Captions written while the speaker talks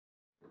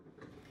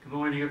Good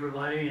morning,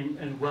 everybody,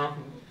 and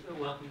welcome.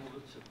 Welcome.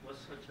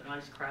 What's such a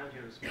nice crowd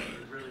here this morning.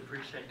 We really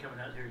appreciate coming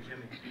out here,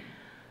 Jimmy.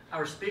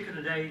 Our speaker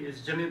today is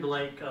Jimi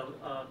Blake of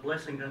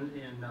Blessington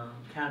in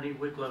County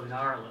Wicklow in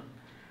Ireland.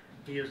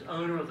 He is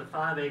owner of the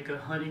 5-acre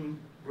Hunting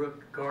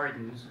Brook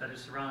Gardens that is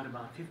surrounded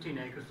by 15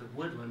 acres of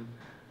woodland,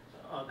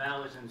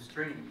 valleys, and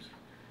streams.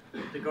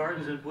 The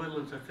gardens and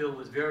woodlands are filled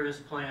with various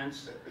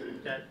plants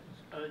that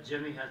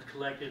Jimmy has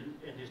collected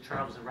in his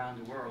travels around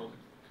the world.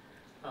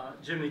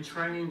 Jimmy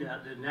trained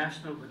at the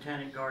National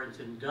Botanic Gardens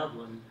in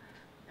Dublin,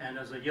 and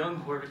as a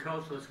young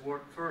horticulturalist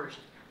worked first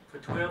for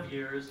 12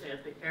 years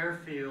at the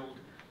Airfield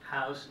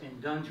House in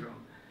Dundrum,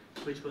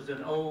 which was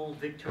an old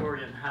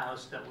Victorian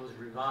house that was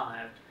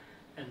revived,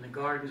 and the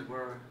gardens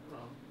were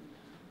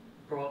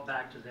brought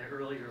back to their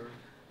earlier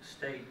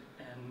state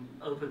and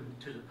opened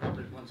to the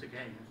public once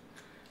again.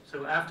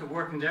 So after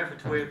working there for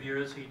 12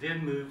 years, he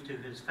then moved to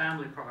his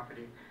family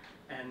property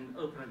and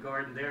opened a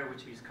garden there,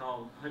 which he's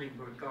called Hunting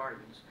Brook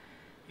Gardens.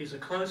 He's a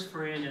close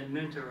friend and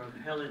mentor of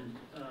Helen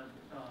Dillon.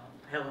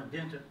 Helen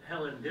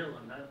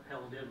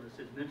Dillon is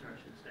his mentor, I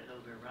should say,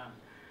 over around.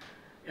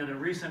 In a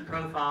recent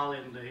profile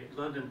in the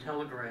London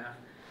Telegraph,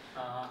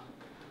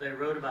 they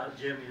wrote about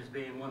Jimmy as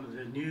being one of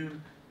the new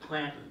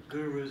plant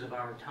gurus of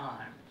our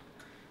time.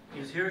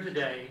 He's here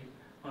today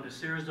on a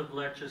series of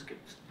lectures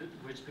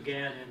which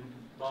began in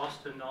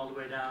Boston all the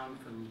way down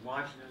from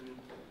Washington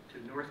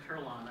to North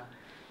Carolina.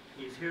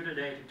 He's here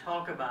today to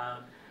talk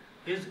about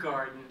his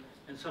garden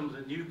and some of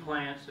the new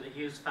plants that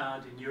he has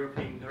found in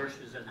European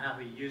nurseries and how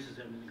he uses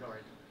them in the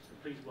garden. So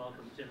please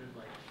welcome Jimi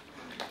Blake.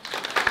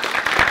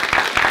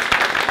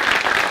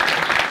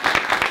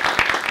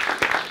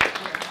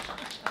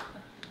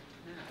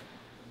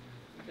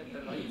 Get the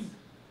lights.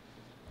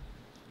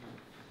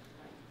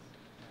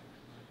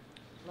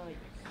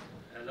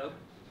 Hello?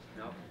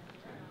 No?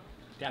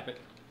 Tap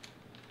it.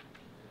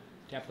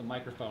 Tap the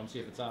microphone, see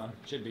if it's on.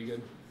 Should be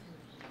good.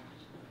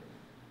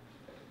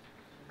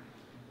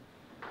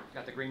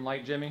 Got the green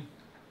light, Jimmy?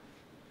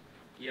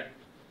 Yeah.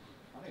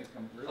 I think it's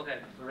coming through. Okay,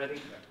 we're ready?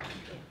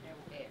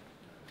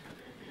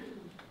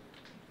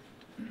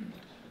 Can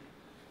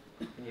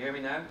you hear me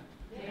now?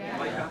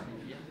 Yeah.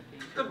 Yeah.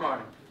 Good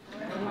morning.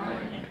 Good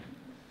morning.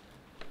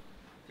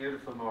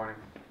 Beautiful morning.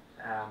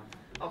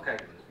 Okay.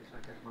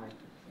 Let's get my.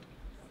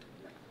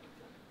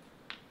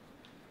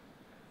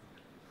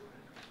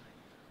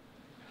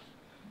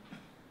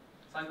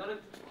 So I'm going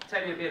to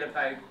tell you a bit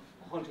about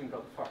Hunting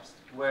Brook first,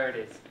 where it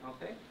is.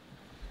 Okay.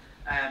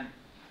 I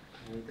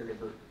need a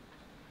little.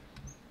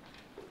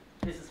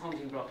 This is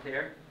Hunting Brook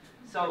here.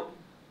 So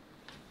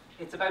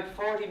it's about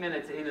 40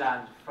 minutes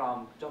inland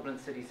from Dublin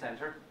city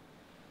centre,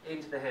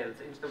 into the hills,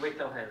 into the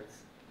Wicklow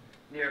Hills,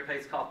 near a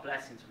place called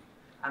Blessington.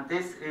 And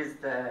this is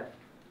the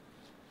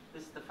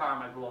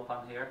farm I grew up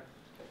on here,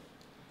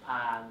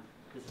 and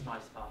this is my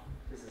spot.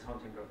 This is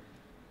Hunting Brook.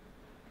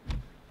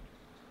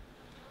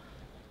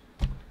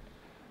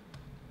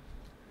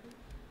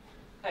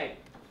 Hey,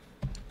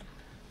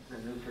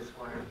 move this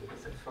wire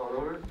because it fall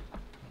over.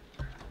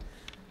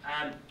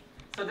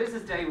 So this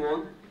is day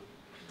one.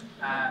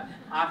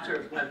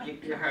 After, well,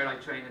 you heard I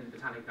trained in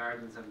Botanic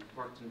Gardens and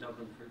worked in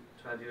Dublin for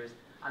 12 years,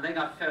 and then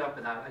got fed up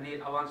with that.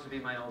 I wanted to be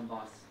my own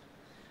boss.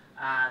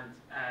 And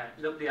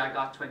luckily I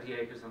got 20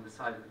 acres on the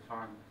side of the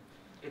farm.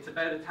 It's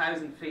about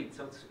 1,000 feet,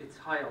 so it's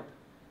high up.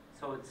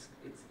 So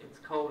it's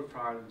cold for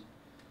Ireland.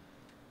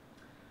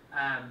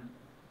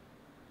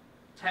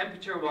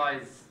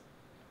 Temperature-wise,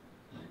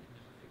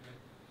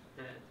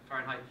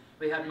 Fahrenheit,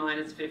 we had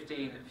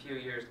 -15 a few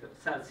years ago,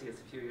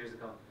 Celsius a few years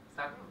ago. Is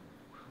that?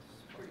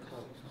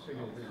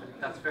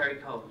 That's very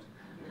cold.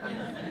 For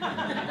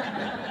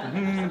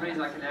some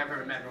reason I can never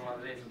remember what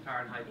it is in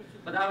Fahrenheit.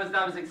 But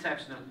that was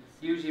exceptional.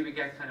 Usually we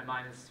get kind of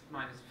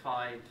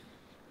 -5,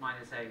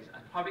 -8.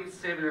 And probably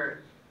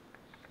similar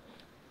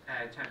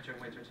temperature in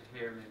winter to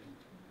here maybe.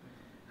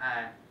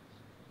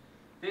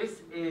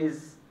 This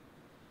is,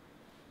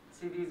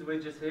 see these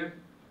ridges here?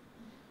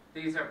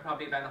 These are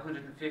probably about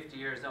 150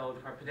 years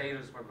old, where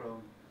potatoes were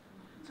grown.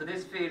 So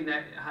this field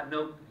had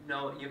no,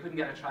 you couldn't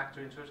get a tractor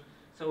into it,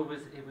 so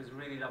it was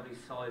really lovely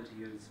soil to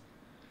use.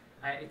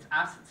 It's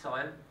acid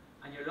soil,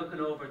 and you're looking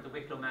over the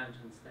Wicklow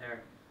Mountains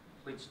there,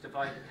 which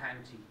divide the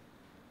county.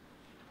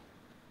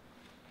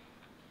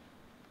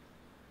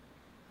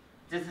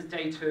 This is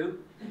day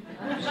 2,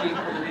 machine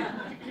coming in,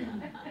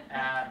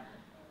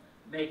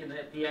 making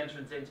the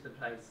entrance into the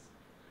place.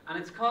 And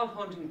it's called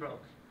Hunting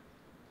Brook,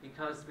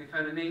 because we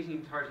found an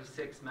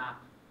 1836 map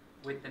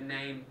with the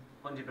name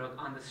Hunting Brook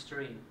on the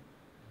stream.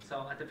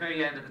 So at the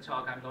very end of the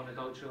talk, I'm going to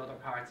go through other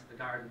parts of the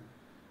garden,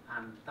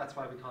 and that's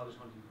why we call it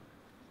Hunting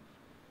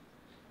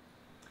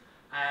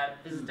Brook.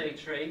 This is day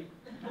 3.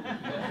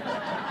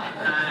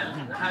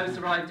 The house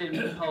arrived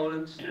in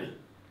Poland,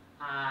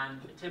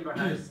 and a timber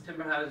house.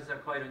 Timber houses are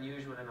quite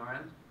unusual in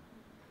Ireland.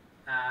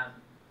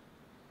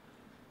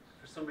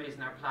 For some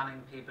reason, our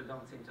planning people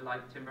don't seem to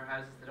like timber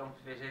houses. They don't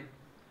fit in.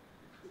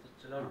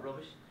 It's a load of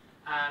rubbish.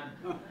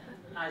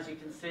 As you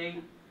can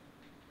see,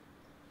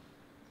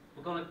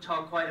 we're going to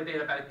talk quite a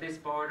bit about this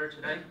border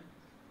today.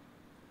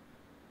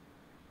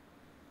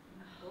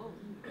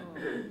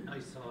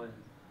 dirty soil.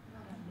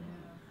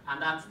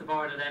 And that's the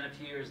border then a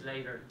few years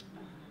later.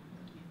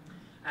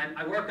 And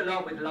I work a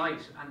lot with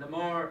light, and the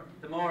more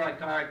I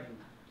garden,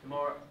 the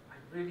more I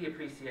really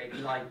appreciate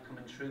light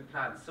coming through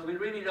plants. So we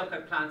really look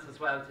at plants as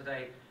well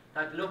today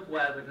that look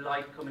well with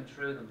light coming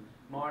through them.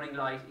 Morning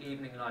light,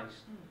 evening light.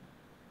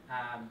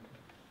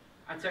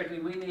 And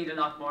certainly we need a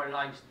lot more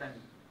light than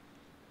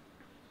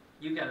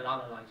you get. A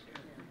lot of light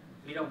here.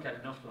 We don't get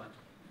enough light.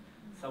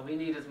 So we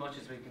need as much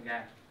as we can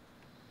get.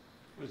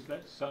 Was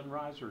that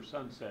sunrise or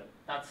sunset?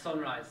 That's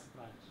sunrise.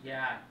 Right.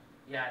 Yeah,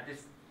 yeah.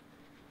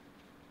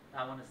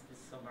 That one is this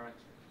summer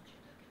actually.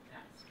 Yeah.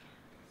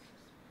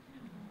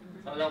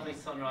 It's a lovely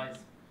sunrise.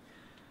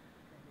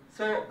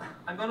 So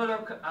I'm going to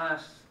look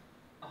at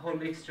a whole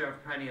mixture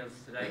of perennials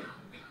today.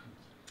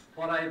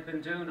 What I've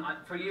been doing,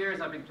 for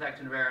years I've been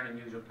collecting rare and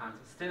unusual plants.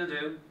 I still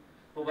do,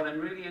 but what I'm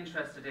really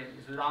interested in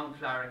is long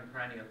flowering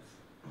perennials.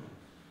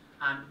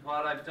 And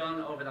what I've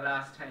done over the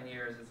last 10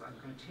 years is I'm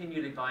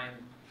continually buying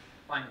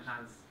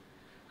plants.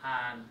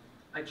 And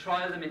I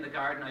trial them in the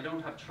garden. I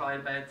don't have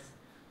trial beds,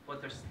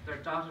 but they're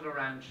dotted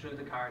around through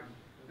the garden.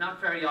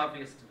 Not very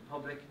obvious to the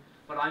public,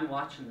 but I'm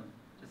watching them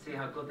to see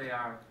how good they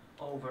are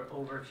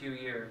over a few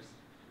years.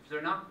 If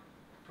they're not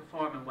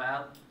performing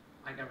well,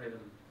 I get rid of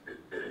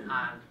them.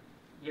 And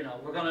you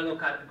know, we're going to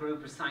look at a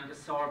group of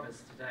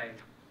Sanguisorbis today.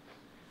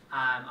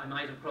 I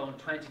might have grown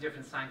 20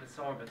 different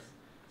Sanguisorbis.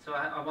 So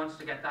I wanted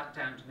to get that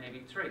down to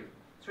maybe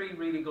three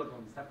really good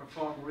ones that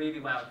perform really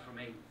well for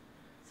me.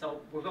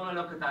 So we're going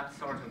to look at that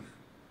sort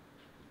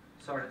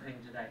of thing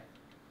today.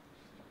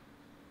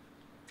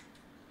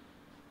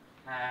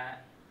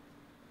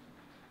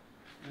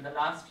 In the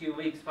last few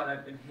weeks while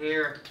I've been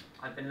here,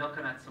 I've been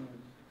looking at some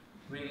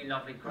really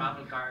lovely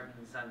gravel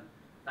gardens and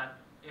that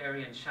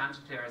area in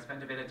Chanticleer. I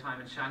spent a bit of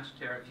time in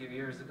Chanticleer a few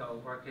years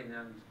ago working,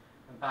 and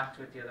went back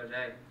to it the other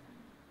day.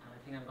 And I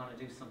think I'm going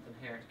to do something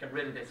here to get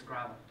rid of this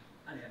gravel.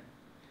 Anyway,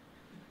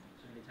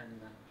 shouldn't be telling you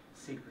that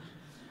secret.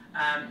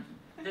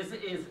 This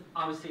is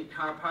obviously a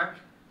car park,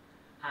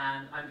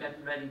 and I'm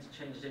getting ready to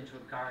change it into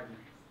a garden.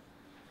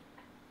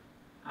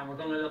 And we're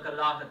going to look a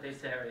lot at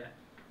this area.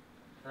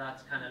 So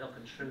that's kind of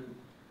looking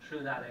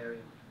through that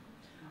area.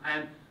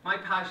 My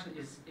passion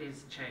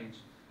is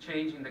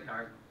changing the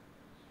garden.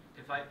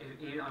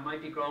 I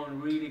might be growing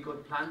really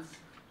good plants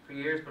for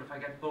years, but if I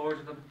get bored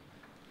of them,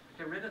 I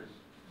get rid of them.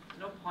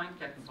 There's no point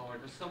getting bored.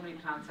 There's so many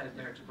plants out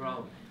there to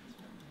grow.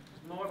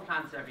 There's more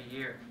plants every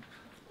year.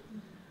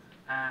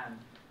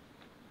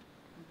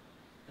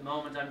 The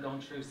moment I'm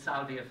going through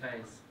salvia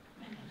phase.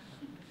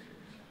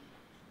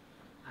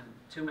 And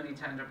too many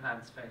tender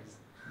plants phase.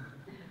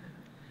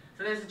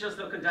 So this is just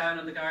looking down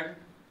on the garden.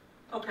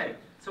 Okay,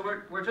 so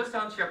we're just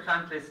onto your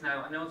plant list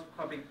now. I know it's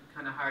probably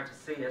kind of hard to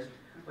see it,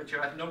 but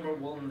you're at number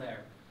 1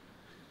 there.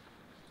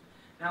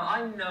 Now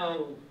I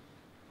know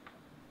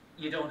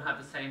you don't have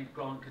the same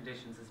growing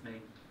conditions as me,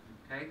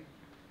 okay?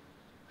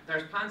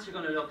 There's plants you're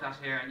going to look at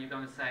here and you're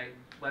going to say,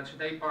 well, should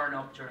they burn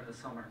up during the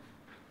summer?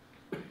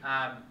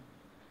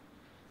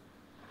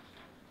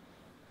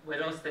 With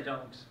us they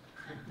don't.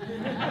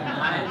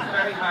 And it's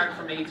very hard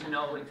for me to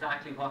know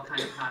exactly what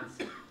kind of plants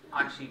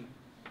actually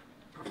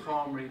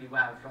perform really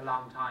well for a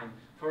long time.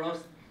 For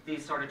us,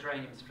 these sort of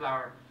geraniums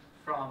flower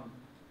from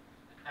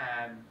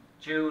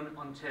June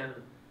until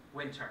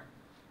winter.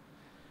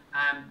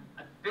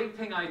 A big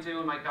thing I do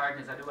in my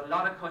garden is I do a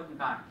lot of cutting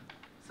back.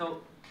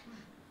 So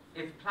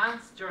if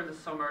plants during the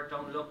summer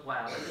don't look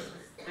well,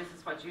 and this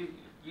is what you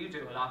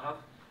do a lot of,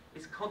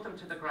 is cut them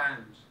to the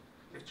ground.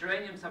 If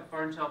geraniums have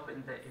burnt up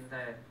in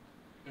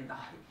the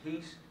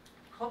heat,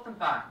 cut them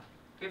back.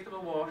 Give them a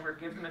water,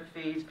 give them a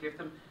feed, give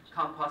them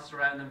compost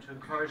around them to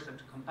encourage them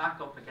to come back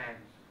up again.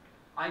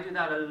 I do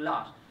that a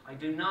lot. I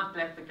do not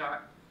let the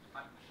garden,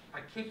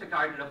 I keep the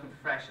garden looking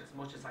fresh as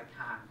much as I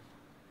can.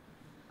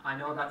 I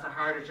know that's a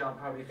harder job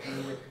probably for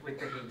you with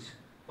the heat,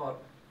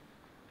 but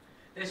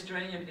this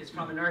geranium is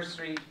from a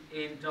nursery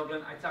in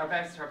Dublin. It's our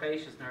best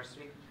herbaceous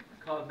nursery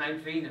called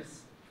Mount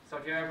Venus. So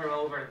if you're ever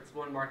over, it's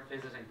one worth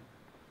visiting.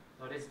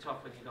 Though it is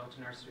tough when you go to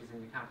nurseries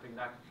and you can't bring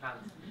back the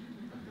plants.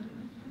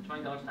 Try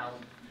and go to that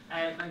one.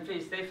 Mount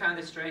Venus, they found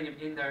this geranium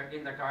in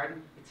their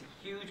garden. It's a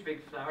huge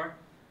big flower.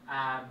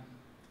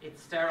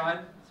 It's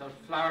sterile, so it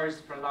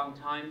flowers for a long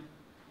time.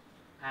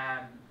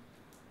 I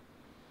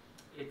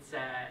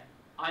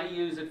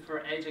use it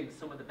for edging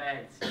some of the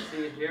beds. You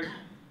see it here?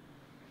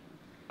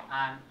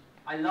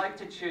 I like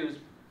to choose,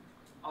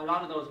 a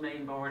lot of those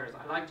main borders,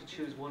 I like to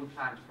choose one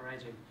plant for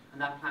edging. And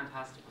that plant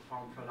has to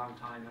perform for a long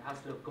time. It has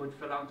to look good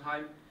for a long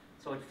time.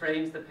 So it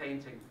frames the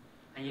painting.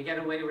 And you get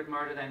away with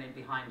murder then in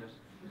behind it.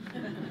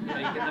 You know,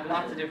 you can have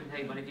lots of different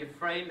things, but if you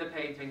frame the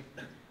painting,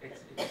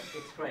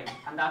 it's great.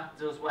 And that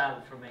does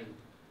well for me.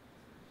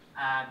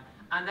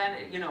 And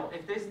then, you know,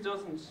 if this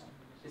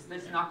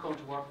is not going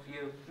to work for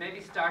you,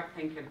 maybe start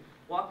thinking,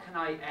 what can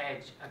I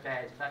edge a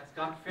bed that's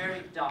got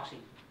very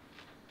dotty?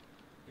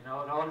 You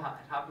know, it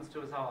happens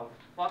to us all.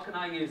 What can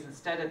I use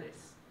instead of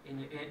this?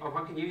 Or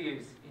what can you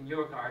use in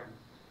your garden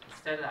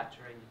instead of that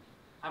geranium?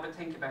 Have a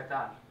think about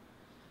that.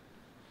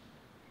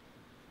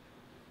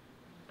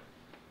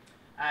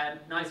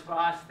 Nice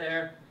grass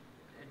there.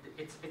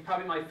 It's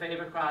probably my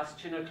favourite grass,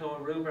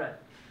 Chinochlora rubra.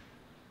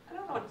 I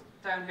don't know what's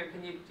down here.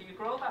 Do you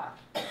grow that?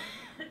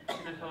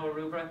 Chinochlora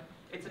rubra.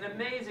 It's an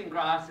amazing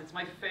grass. It's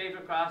my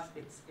favourite grass.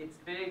 It's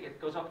big. It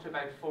goes up to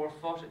about 4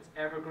 foot. It's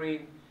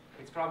evergreen.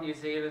 It's from New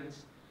Zealand.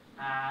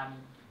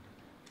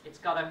 It's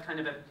got a kind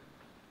of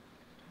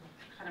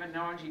an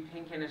orangey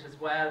pink in it as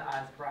well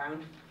as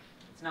brown.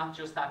 It's not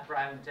just that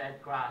brown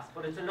dead grass,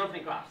 but it's a lovely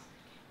grass.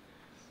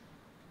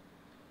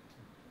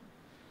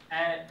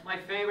 My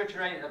favourite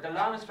geranium, the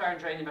longest flowering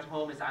geranium at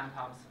home is Ann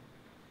Thompson.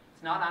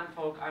 It's not Ann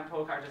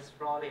Folk Artist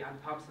Frawley. Ann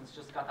Thompson's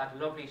just got that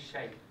lovely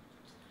shape.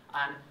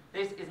 And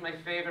this is my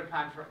favourite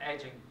plant for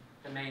edging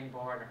the main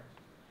border.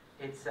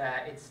 It's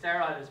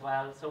sterile as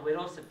well, so with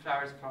us it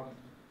flowers from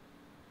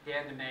the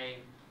end of May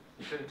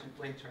through to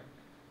winter.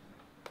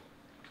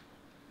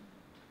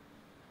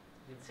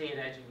 You can see it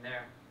edging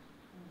there.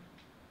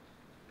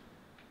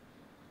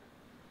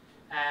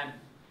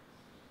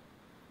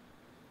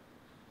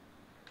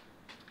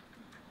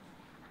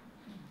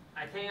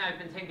 A thing I've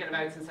been thinking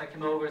about since I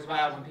came over as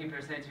well, when people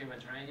are saying to me, well,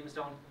 geraniums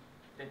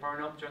they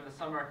burn up during the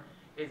summer,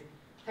 is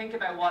think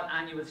about what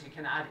annuals you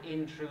can add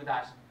in through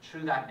that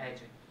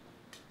edging.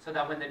 So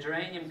that when the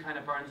geranium kind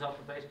of burns up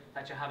a bit,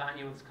 that you have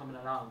annuals coming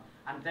along.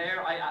 And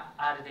there I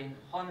added in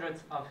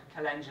hundreds of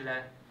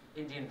calendula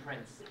Indian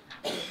Prince,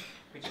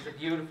 which is a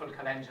beautiful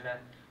calendula.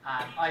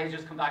 I had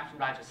just come back from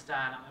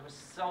Rajasthan. I was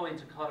so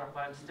into colour,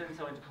 well, I'm still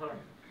so into colour.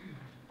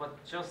 But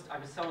I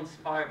was so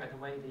inspired by the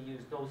way they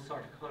used those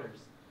sort of colours.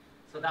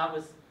 So that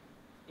was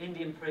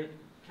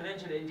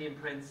calendula Indian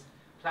Prince,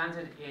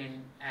 planted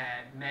in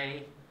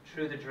May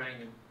through the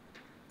geranium.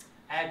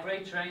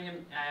 Great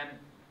geranium,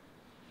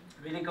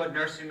 really good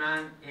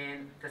nurseryman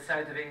in the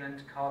south of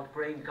England called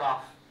Green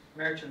Goff,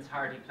 Merchant's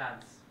Hardy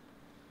Plants.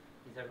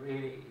 He's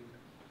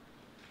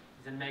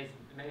an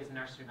amazing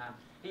nurseryman.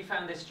 He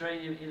found this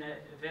geranium in a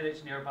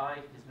village nearby,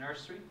 his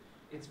nursery.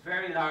 It's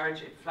very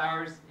large, it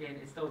flowers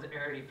it's those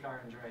early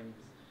flowering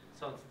geraniums.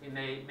 So it's the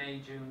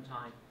May, June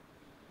time.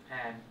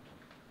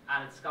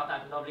 And it's got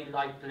that lovely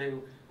light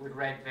blue with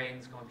red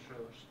veins going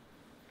through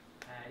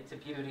it. It's a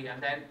beauty.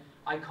 And then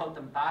I cut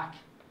them back,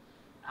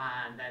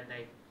 and then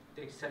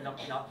they send up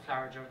the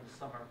flower during the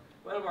summer.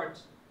 Well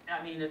worth.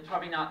 I mean, it's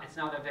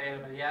not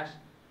available yet,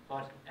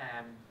 but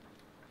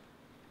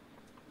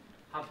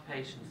have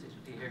patience. It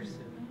will be here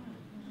soon.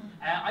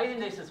 I think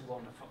this is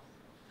wonderful,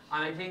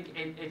 and I think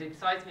it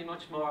excites me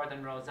much more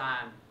than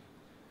Roseanne.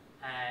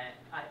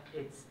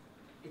 It's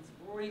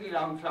really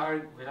long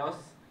flowering with us.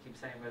 I keep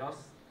saying with us.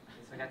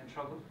 I get in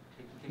trouble.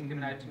 People keep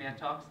giving out to me at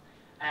talks.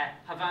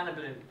 Havana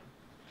Blue.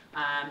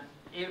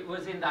 It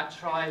was in that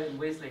trial in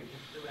Wisley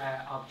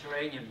of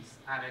geraniums,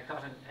 and it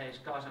got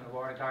an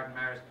award, a Garden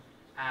Merit.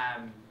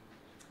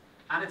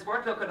 And it's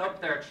worth looking up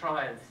their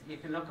trials. You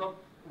can look up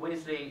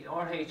Wisley,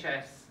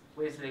 RHS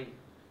Wisley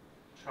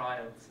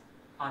trials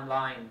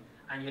online,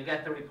 and you'll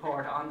get the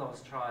report on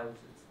those trials.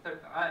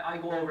 I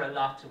go over a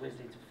lot to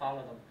Wisley to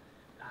follow them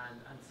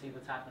and see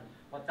what's happening.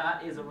 But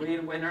that is a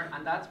real winner,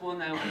 and that's one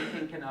now I'm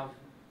thinking of.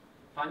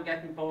 If I'm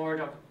getting bored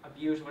of a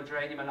beautiful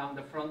geranium along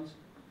the front,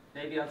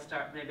 maybe I'll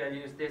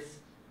use this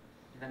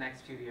in the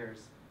next few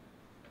years.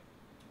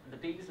 And the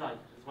bees like it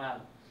as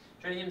well.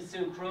 Geranium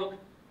Sue Krug.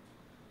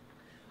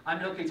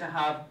 I'm lucky to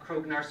have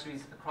Krug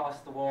nurseries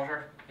across the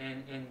water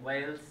in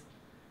Wales.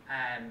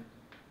 I've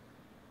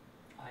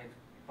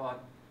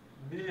bought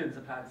millions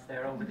of plants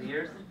there over the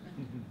years.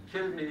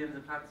 Killed millions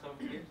of plants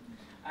over the years.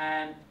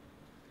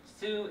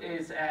 Sue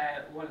is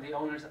one of the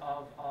owners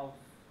of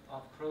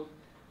Krug.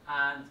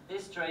 And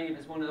this geranium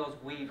is one of those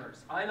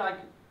weavers. I like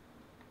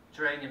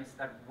geraniums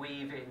that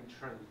weave in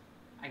through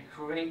and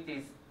create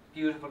these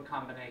beautiful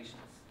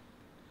combinations.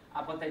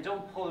 But they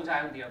don't pull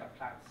down the other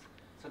plants.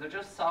 So they're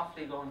just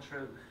softly going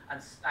through.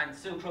 And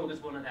Sue Krug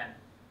is one of them.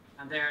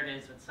 And there it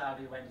is with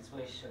Salvia, Wendy's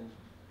Wish, and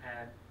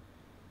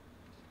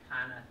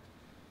Canna,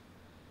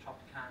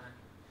 Tropicana.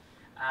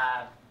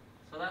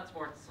 So that's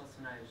worth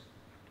sussing out.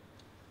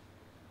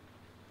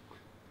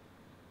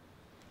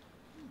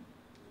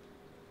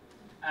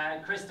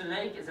 Crystal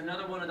Lake is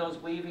another one of those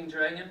weaving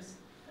geraniums.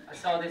 I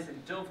saw this in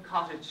Dove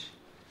Cottage.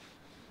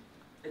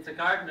 It's a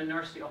garden and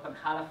nursery up in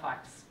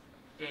Halifax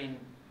in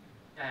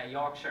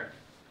Yorkshire.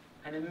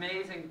 An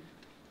amazing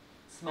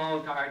small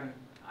garden.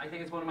 I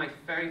think it's one of my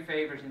very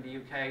favourite in the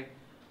UK.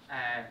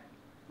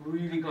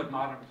 Really good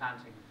modern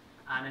planting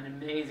and an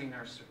amazing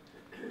nursery.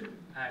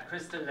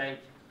 Crystal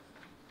Lake.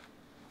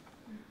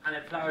 And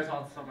it flowers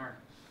all summer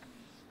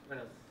with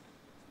us.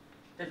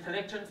 The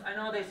Calyctrons, I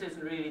know this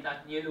isn't really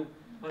that new,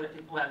 but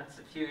it's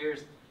a few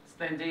years.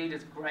 Splendide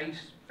is great,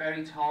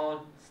 very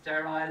tall,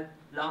 sterile,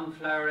 long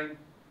flowering.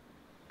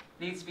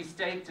 Needs to be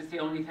staked is the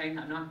only thing.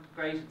 I'm not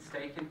great at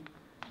staking.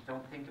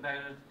 Don't think about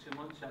it too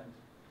much. And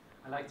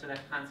I like to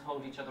let plants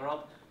hold each other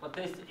up. But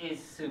this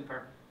is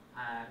super,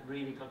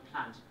 really good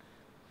plant.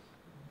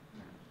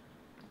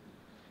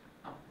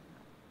 Oh.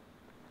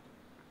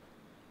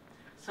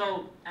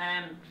 So,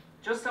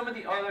 just some of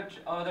the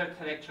other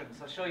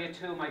Calyctrons. I'll show you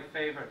two of my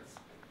favourites.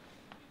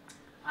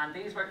 And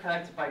these were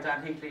collected by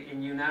Dan Hinckley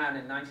in Yunnan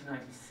in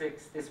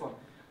 1996, this one.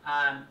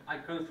 I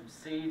grew from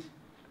seed.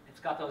 It's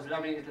got those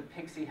lovely little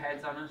pixie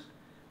heads on it.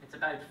 It's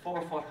about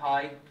 4 foot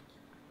high.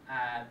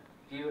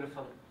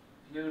 Beautiful,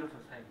 beautiful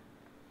thing.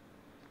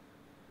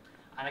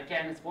 And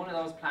again, it's one of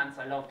those plants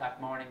I love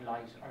that morning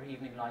light or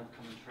evening light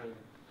coming through.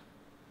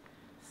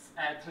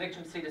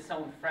 Telytrum seed is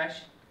sown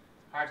fresh,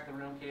 part of the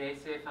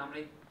Ranunculaceae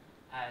family.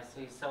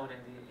 So you sow it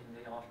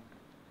in the autumn.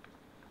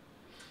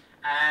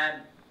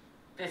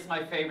 This is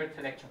my favourite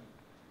Telytrum,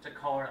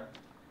 Decorum.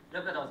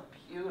 Look at those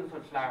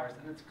beautiful flowers,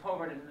 and it's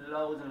covered in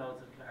loads and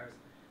loads of flowers.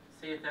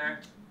 See it there?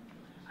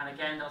 And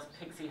again, those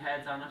pixie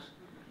heads on it.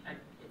 And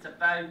it's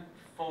about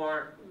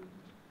 4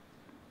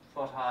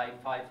 foot high,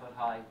 5 foot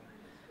high.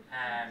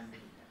 And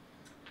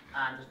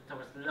there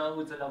was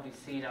loads of lovely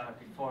seed on it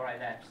before I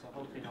left, so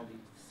hopefully nobody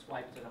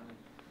swiped it on me.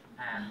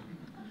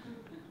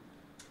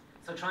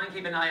 So try and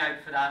keep an eye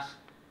out for that.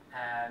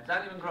 Does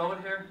that even grow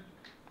in here?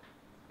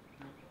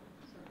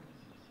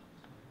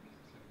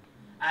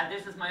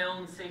 This is my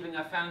own seedling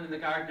I found in the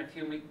garden a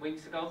few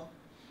weeks ago.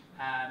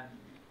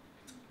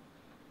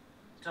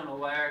 Don't know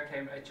where it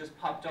came. It just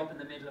popped up in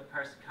the middle of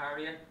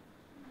Persicaria.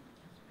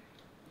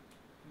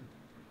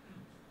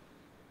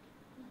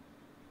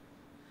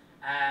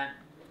 And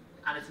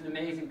it's an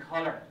amazing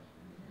colour.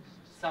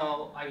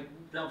 So I'd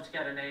love to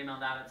get a name on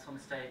that at some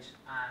stage.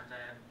 And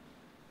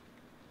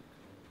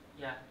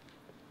yeah,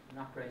 I'm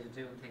not great at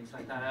doing things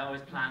like that. I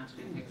always plan to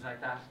do things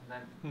like that,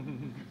 and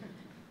then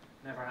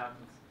never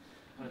happens.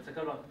 But it's a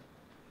good one.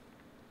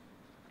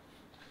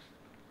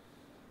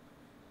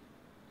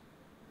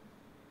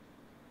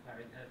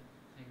 Very good.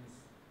 Things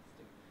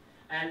stick.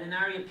 And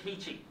Linaria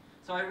peachy.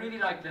 So I really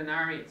like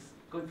Linarias.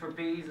 Good for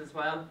bees as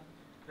well.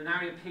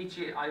 Linaria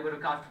peachy I would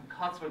have got from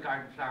Cotswold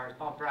Garden Flowers,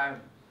 Bob Brown,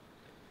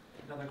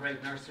 another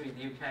great nursery in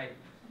the UK.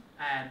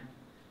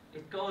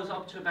 It goes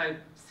up to about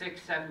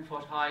 6, 7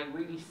 foot high,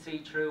 really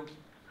see-through,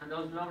 and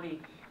those lovely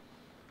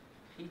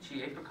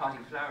peachy apricot-y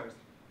flowers.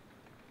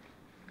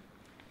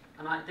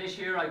 And this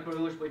year I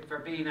grew it with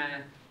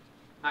Verbena,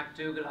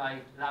 MacDougall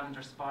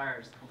lavender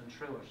spires coming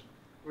through it.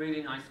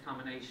 Really nice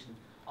combination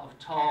of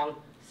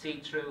tall,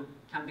 see-through,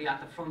 can be at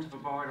the front of a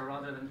border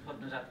rather than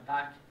putting it at the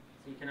back,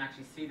 so you can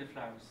actually see the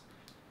flowers.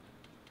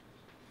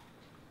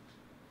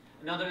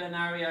 Another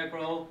Linaria I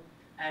grow,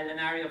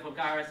 Linaria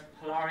vulgaris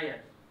polaria.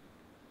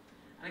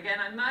 And again,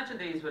 I imagine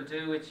these will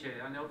do with you.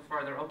 I know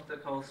further up the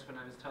coast when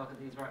I was talking,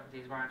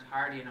 these weren't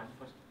hardy enough,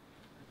 but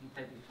I think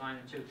they'd be fine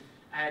with you.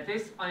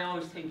 This I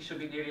always think should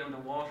be nearly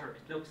underwater.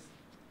 It looks,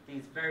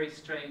 these very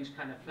strange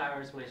kind of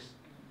flowers with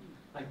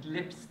like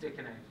lips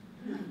sticking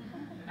out.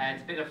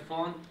 It's a bit of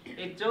fun.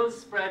 It does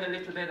spread a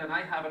little bit, and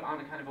I have it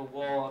on a kind of a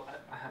wall.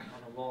 I have it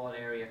on a wall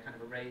area, kind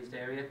of a raised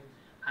area,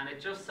 and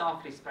it just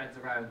softly spreads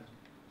around.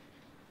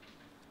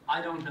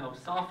 I don't know.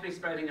 Softly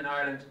spreading in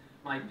Ireland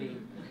might be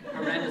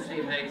horrendously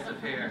invasive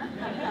here.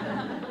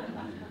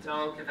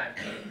 Don't get that.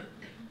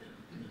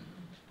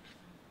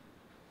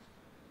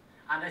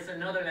 And there's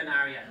another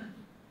Linaria.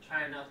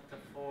 Try not the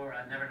 4.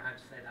 I never know how to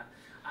say that.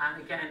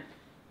 And again,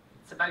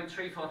 it's about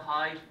 3 foot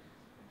high.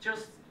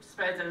 Just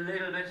spreads a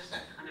little bit,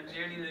 and I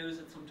nearly lose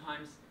it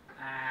sometimes.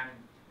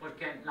 But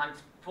again,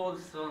 likes full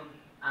sun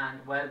and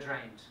well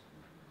drained,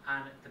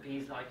 and the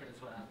bees like it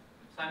as well.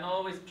 So I'm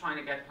always trying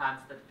to get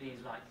plants that the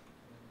bees like.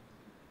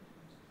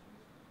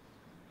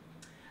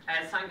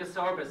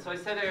 Sanguisorbus. So I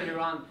said earlier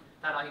on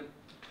that I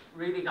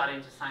really got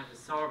into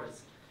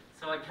Sanguisorbus.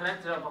 So I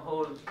collected up a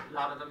whole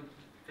lot of them,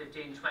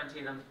 15, 20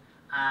 of them.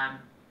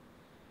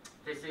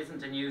 This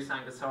isn't a new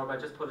Sanguisorba. I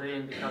just put it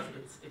in because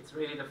it's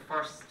really the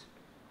first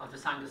of the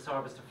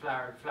Sanguisorbus to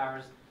flower. It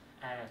flowers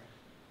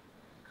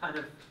kind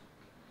of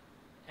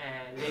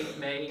late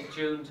May,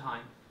 June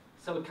time.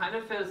 So it kind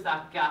of fills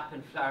that gap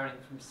in flowering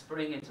from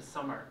spring into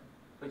summer,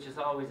 which is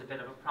always a bit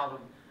of a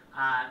problem.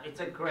 It's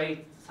a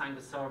great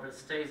Sanguisorbus,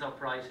 stays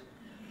upright.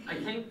 I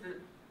think that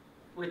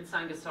with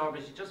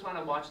Sanguisorbus, you just want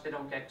to watch they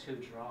don't get too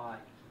dry.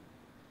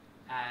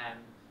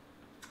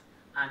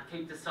 And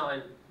keep the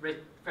soil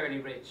fairly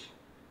rich.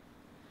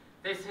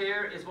 This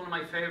here is one of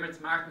my favourites,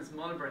 Martin's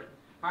Mulberry.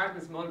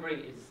 Martin's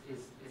Mulberry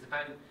is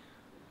about,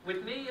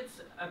 with me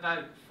it's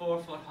about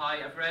 4 foot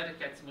high. I've read it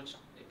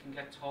can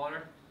get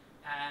taller.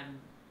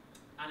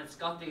 And it's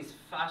got these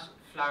fat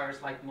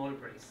flowers like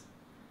mulberries.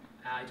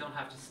 I don't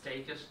have to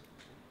stake it.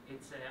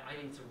 I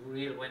think it's a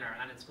real winner,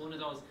 and it's one of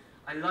those.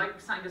 I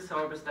like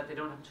Sanguisorbus that they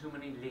don't have too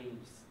many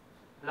leaves.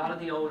 A lot of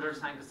the older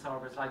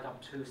Sanguisorbus, like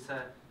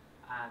Obtusa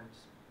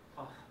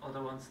and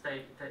other ones,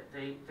 they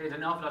have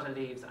an awful lot of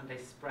leaves and they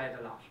spread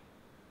a lot.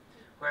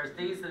 Whereas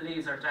these, the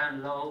leaves are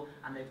down low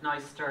and they've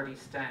nice sturdy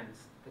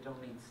stems. They don't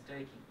need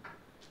staking.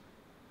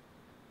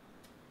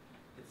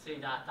 You can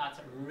see that that's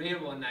a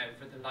real one now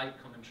for the light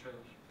coming through it.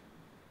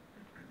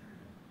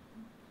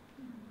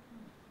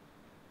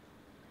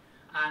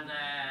 And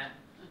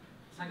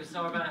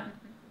Sanguisorba,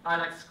 I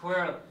like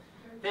squirrel.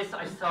 This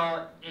I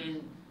saw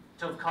in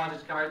Dove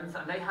Cottage Gardens,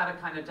 and they had it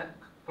kind of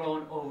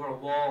grown over a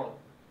wall.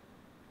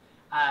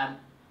 Now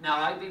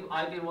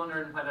I'd be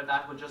wondering whether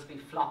that would just be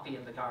floppy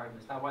in the garden.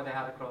 Is that why they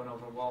had it grown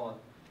over a wall?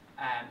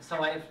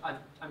 So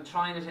I'm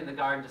trying it in the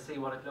garden to see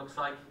what it looks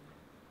like.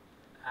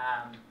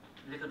 A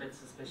little bit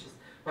suspicious,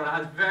 but it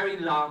has very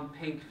long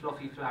pink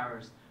fluffy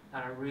flowers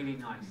that are really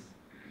nice.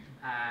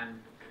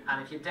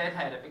 And if you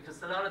deadhead it,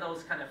 because a lot of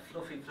those kind of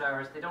fluffy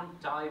flowers, they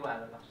don't die well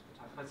a lot of the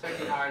time. But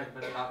certainly in Ireland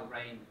with a lot of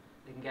rain,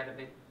 they can get a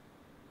bit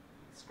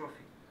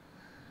scruffy.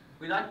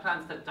 We like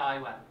plants that die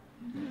well.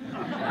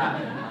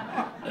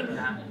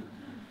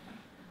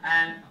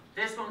 And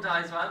this one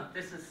dies well.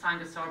 This is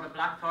Sanguisorba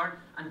blackthorn,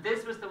 and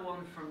this was the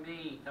one for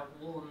me that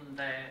won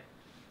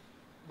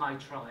my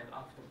trial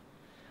of them.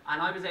 And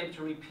I was able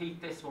to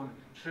repeat this one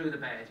through the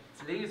bed.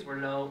 Its leaves were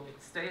low,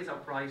 it stays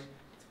upright,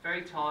 it's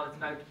very tall, it's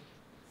about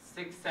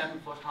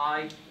 6-7 foot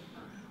high.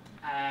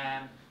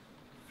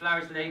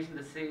 Flowers late in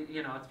the season,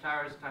 you know, it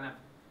flowers kind of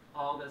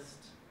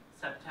August,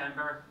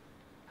 September.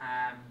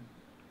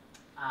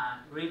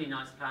 Really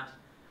nice plant,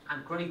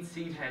 and great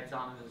seed heads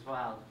on it as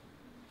well.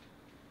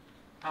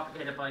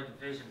 Propagated by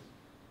division.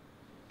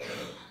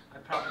 I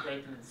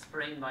propagate them in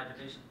spring by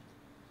division.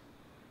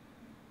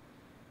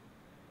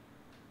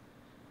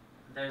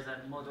 There's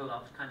a muddle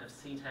of kind of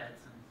seed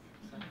heads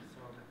and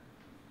Sanguisorba.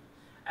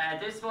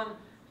 This one,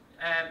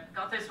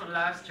 got this one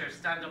last year,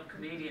 Stand-Up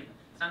Comedian.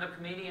 Stand-Up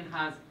Comedian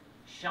has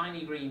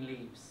shiny green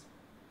leaves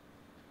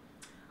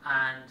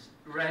and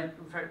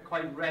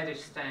quite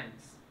reddish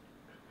stems.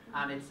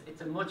 And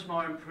it's a much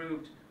more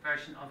improved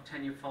version of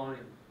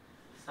tenuifolium.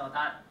 So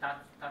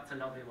that's a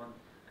lovely one.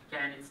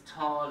 Again, it's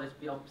tall, it'll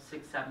be up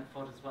 6-7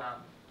 foot as well.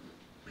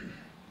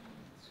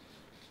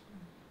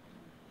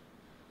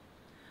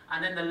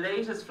 And then the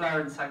latest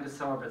flowering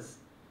Sanguisorbas.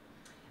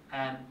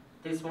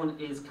 This one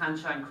is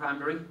Canshine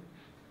Cranberry.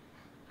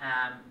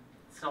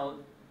 So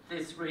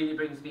this really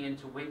brings me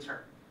into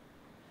winter.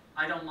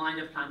 I don't mind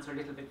if plants are a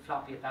little bit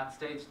floppy at that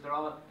stage.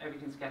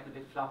 Everything's getting a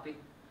bit floppy.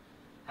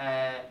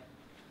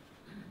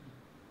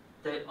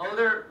 The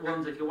other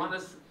ones, if you want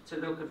us to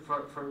look at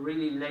for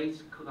really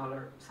late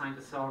colour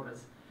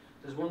Sanguisorbas,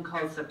 there's one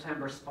called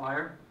September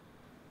Spire.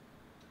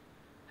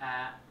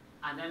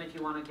 And then if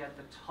you want to get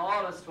the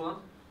tallest one,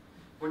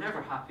 we're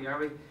never happy, are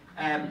we?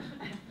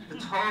 The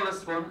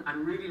tallest one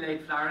and really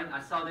late flowering.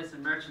 I saw this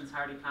in Merchant's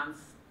Hardy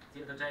Plants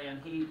the other day,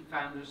 and he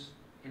found it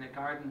in a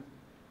garden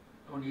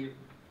only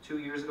 2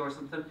 years ago or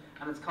something,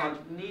 and it's called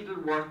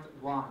Needleworth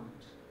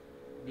Wand.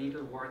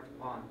 Needleworth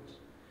Wand.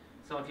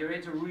 So if you're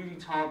into really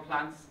tall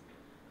plants,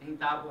 I think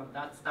that one,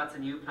 that's a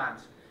new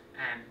plant.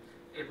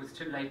 It was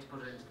too late to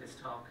put it into this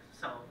talk.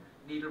 So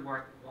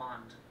Needleworth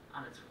Wand,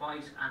 and it's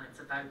white, and it's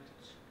about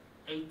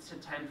 8 to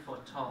 10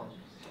 foot tall.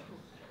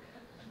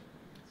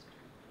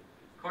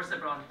 Of course I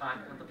brought it back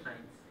on the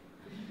planes.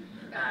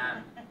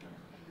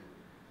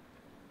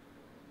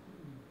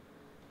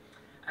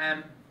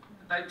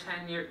 About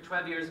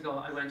 12 years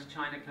ago, I went to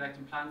China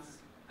collecting plants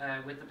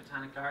with the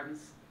Botanic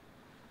Gardens.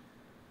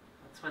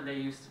 That's when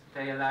they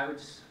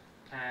allowed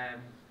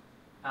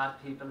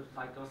bad people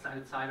like us,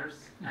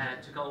 outsiders,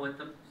 to go with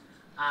them.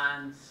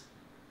 And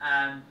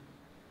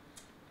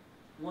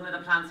one of the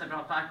plants I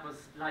brought back was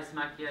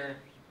Lysomachia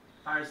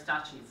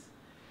varistaceae.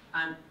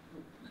 And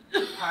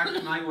part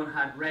of my one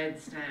had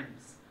red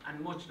stems and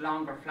much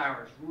longer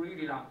flowers,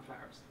 really long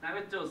flowers. Now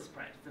it does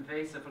spread. It's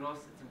invasive for us,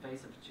 it's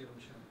invasive to you,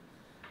 I'm sure.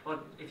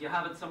 But if you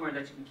have it somewhere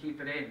that you can keep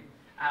it in.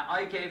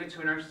 I gave it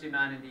to a nursery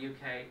man in the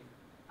UK,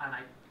 and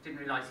I didn't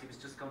realise he was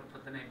just going to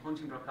put the name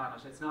Hunting Brook on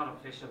it. It's not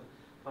official,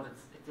 but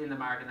it's in the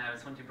market now,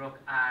 it's Hunting Brook.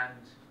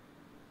 And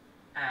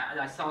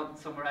I saw it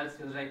somewhere else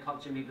the other day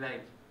called Jimi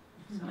Blake.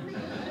 So,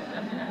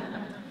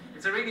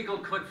 it's a really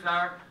good cut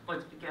flower,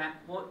 but again,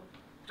 what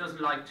doesn't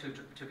like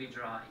to be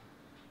dry.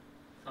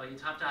 So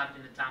you'd have to have it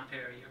in a damp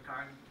area of your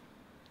garden.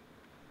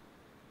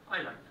 I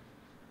like them.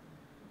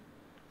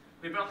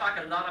 We brought back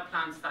a lot of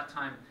plants that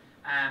time.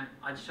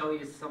 I'll show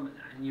you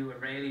a new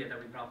Aralia that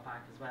we brought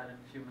back as well in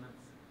a few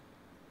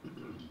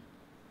minutes.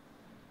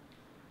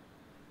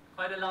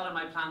 Quite a lot of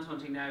my plant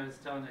hunting now is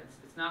done.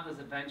 It's not as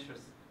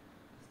adventurous.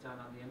 It's done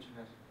on the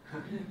internet.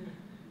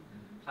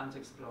 Plant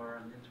Explorer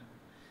on the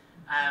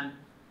internet.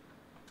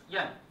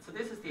 Yeah, so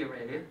this is the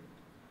Aralia.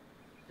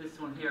 This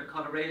one here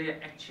called Aralia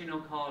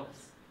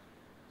echinocaulis.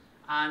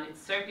 And it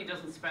certainly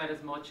doesn't spread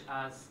as much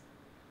as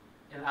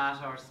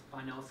Illata or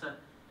spinosa.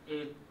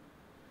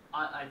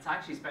 It's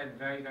actually spread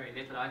very, very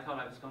little. I thought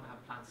I was going to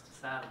have plants to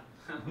sell.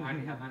 I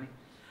hardly have any.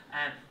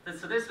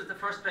 So this was the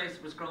first place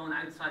it was grown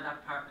outside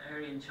that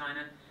area in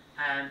China.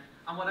 And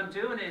what I'm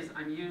doing is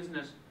I'm using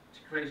it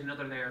to create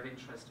another layer of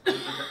interest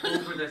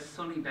over the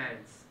sunny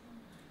beds.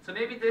 So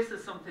maybe this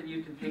is something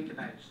you can think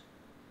about.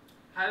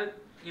 How,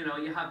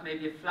 you have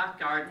maybe a flat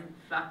garden,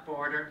 flat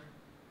border.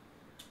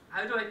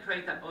 How do I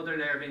create that other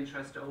layer of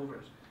interest over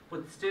it,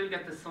 but still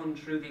get the sun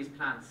through these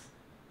plants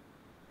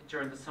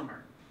during the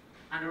summer?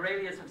 And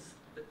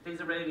these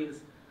Aralias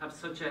have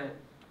such a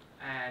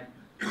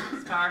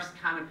sparse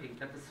canopy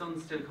that the sun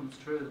still comes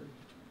through them.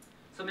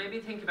 So maybe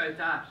think about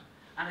that.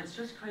 And it's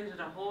just created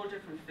a whole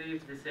different feel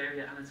to this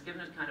area, and it's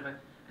given it kind of an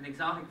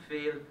exotic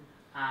feel,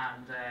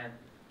 and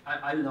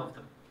I love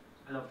them.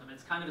 I love them.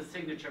 It's kind of a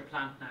signature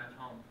plant now at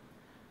home.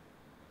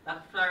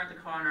 That flower in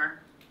the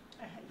corner,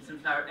 It's in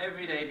flower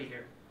every day of the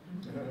year.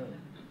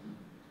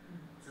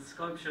 It's a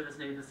sculpture that's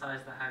nearly the size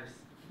of the house.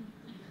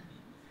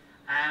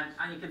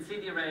 And you can see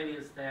the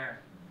Aralias there.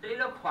 They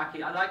look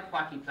wacky. I like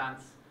wacky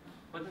plants.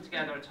 Putting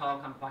together a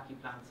talk on wacky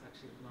plants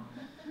actually at the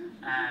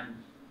moment.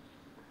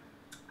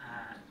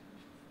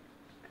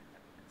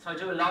 So I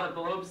do a lot of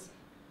bulbs.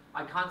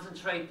 I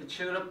concentrate the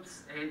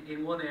tulips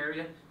in one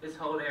area, this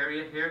whole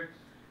area here.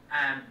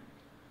 And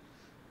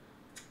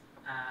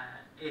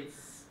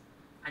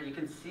you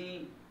can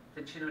see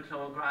the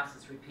Chinocloa grass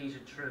is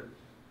repeated through.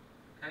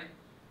 Okay?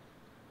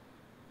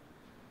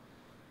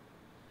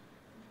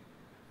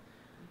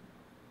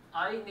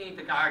 I need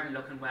the garden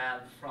looking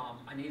well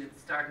I need it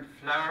starting to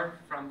flower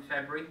from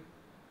February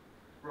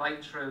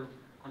right through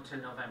until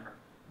November.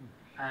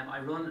 I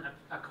run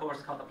a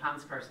course called the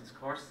Plantsman's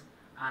course,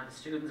 and the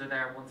students are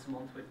there once a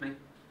month with me.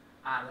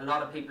 And a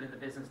lot of people in the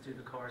business do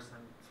the course,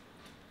 and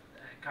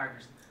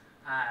gardeners.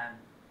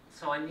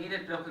 So I need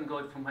it looking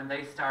good from when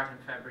they start in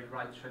February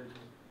right through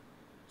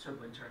to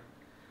winter.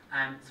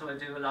 So I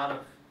do a lot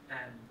of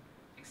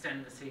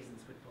extending the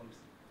seasons with bulbs.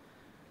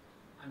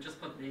 I'm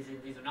just putting these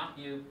in. These are not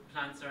new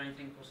plants or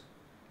anything, but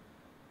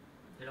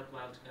they look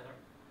well together.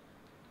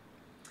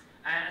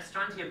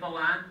 Astrantia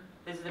boan.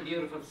 This is a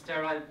beautiful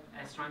sterile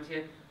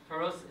Astrantia.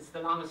 For us, it's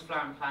the longest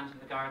flowering plant in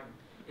the garden.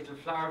 It'll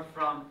flower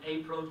from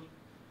April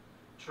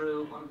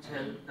through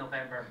until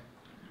November.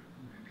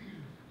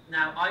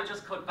 Now, I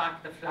just cut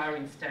back the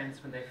flowering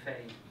stems when they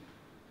fade.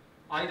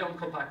 I don't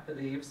cut back the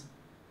leaves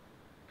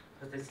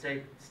because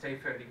they stay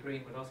fairly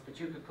green with us, but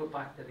you could cut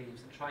back the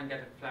leaves and try and get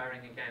it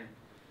flowering again.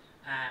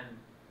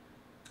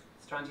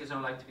 Astrantias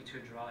don't like to be too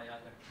dry either.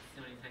 That's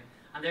the only thing.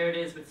 And there it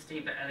is with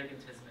Stipa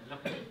elegantism.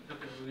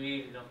 Looking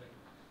really lovely.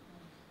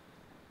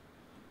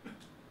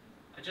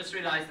 I just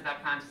realised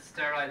that plant is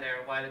sterile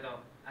there a while ago,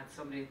 and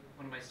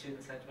one of my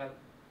students said, "Well,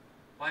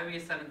 why were you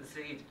selling the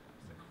seed?"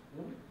 I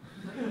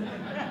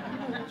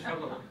was like,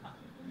 trouble.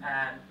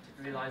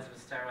 Didn't realise it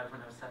was sterile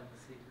when I was selling the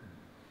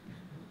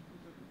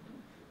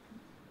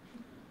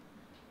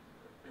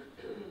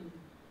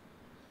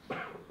seed.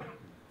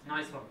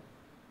 Nice one.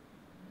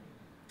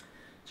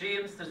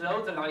 Jims, there's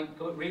loads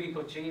of really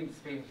good Jims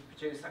being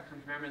produced. I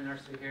can't remember the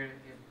nursery here in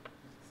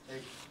the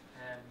States.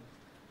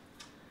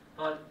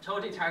 But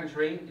Toti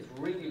Tangerine is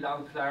really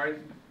long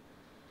flowering.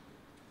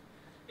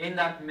 In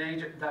that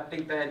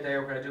big bed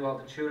there where I do all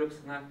the tulips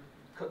and that,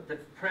 the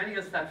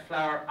perennials that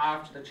flower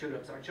after the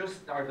tulips they're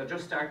just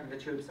starting, the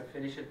tulips are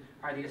finishing,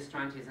 are the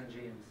Astrantias and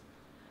Jims.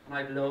 And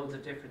I have loads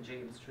of different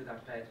Jims through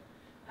that bed.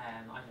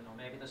 I don't know,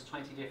 maybe there's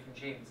 20 different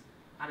Jims.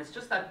 And it's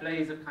just that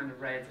blaze of kind of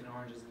reds and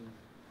oranges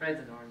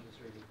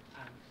really.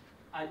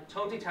 And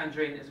Toti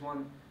Tangerine is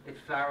one, it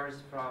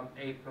flowers from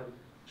April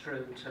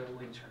through till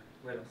winter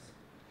with us.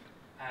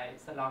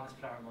 It's the longest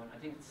flowering one. I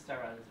think it's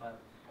sterile as well.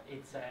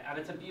 And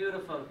it's a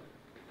beautiful,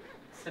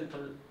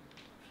 simple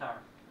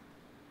flower.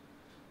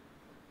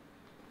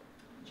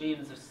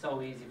 Genes are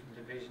so easy from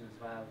division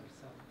as well,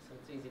 so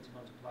it's easy to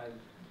multiply them.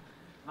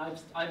 And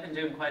I've been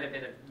doing quite a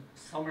bit of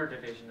summer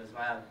division as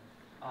well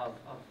of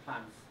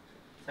plants.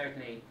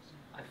 Certainly,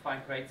 I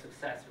find great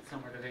success with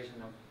summer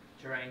division of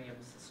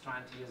geraniums,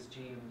 Astrantias,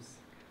 Gemes.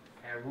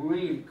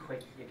 Really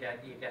quick, you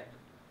get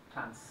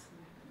plants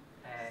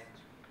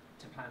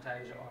to plant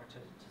out or to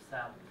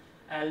sell.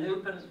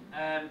 Lupin,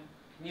 can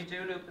you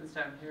do lupins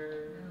down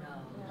here?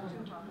 No.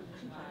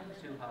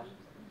 Too hot.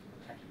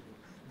 Okay.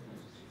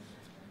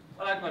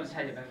 Well, I'm going to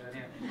tell you about it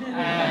anyway.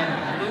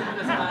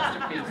 Lupin's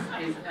masterpiece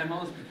is a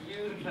most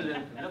beautiful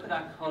lupin. Look at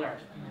that colour.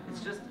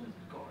 It's just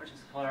a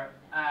gorgeous colour.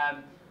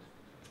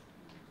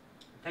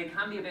 They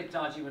can be a bit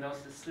dodgy with us.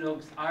 The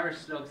slugs, Irish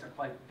slugs, are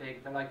quite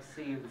big. They're like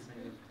seals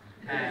maybe.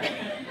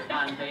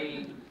 And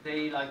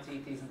they like to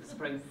eat these in the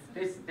spring.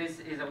 This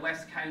is a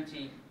West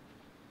County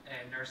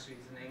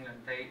Nurseries in England.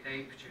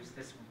 They produce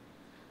this one.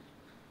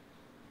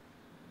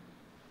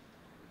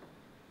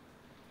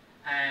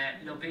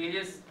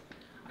 Lobelias.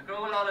 I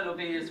grow a lot of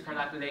lobelias for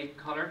that late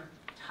colour.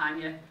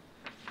 Tanya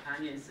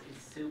is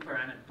super,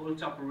 and it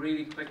bulked up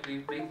really quickly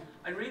with me.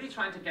 I'm really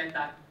trying to get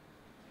that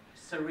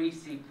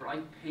cerise,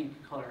 bright pink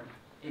colour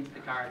into the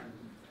garden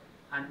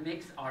and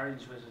mix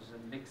orange with it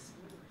and mix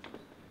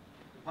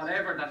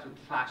whatever that will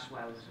clash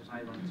well with it,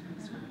 I want to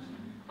mix with it.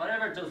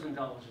 Whatever doesn't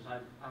go with it,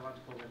 I want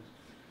to put with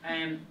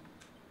it.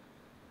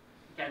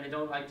 Again, they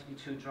don't like to be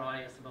too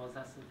dry, I suppose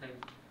that's the thing.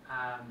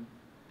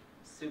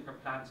 Super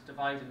plant,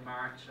 divide in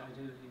March, I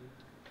do.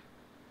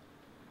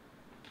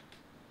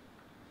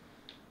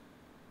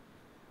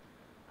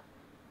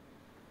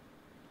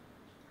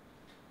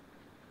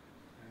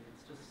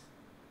 It's just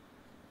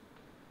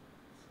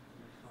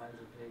my files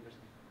are big or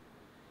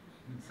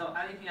something. So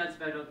anything else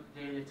about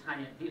lobelia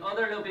Tanya? The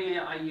other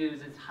lobelia I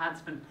use is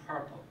Hadsman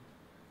Purple,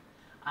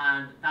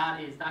 and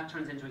that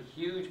turns into a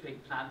huge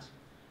big plant,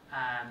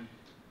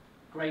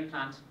 great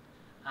plant.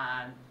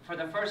 And for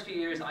the first few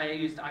years, I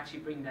used to actually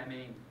bring them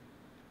in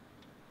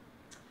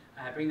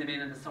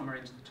the summer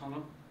into the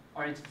tunnel,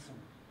 or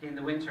in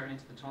the winter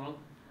into the tunnel,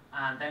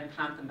 and then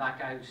plant them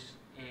back out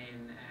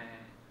in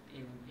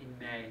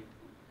May.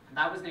 And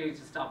that was nearly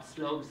to stop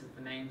slugs is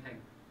the main thing.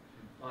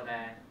 But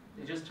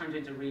they just turned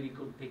into really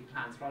good big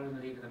plants rather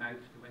than leaving them out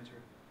for the winter.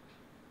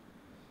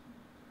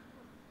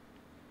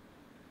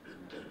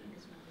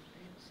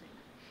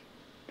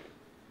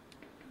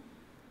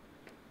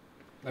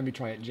 Let me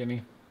try it,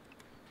 Jimmy.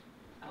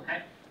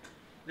 Okay.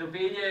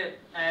 Lobelia,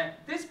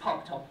 this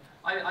popped up.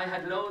 I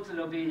had loads of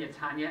Lobelia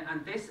Tanya,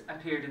 and this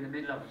appeared in the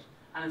middle of it.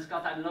 And it's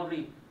got that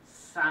lovely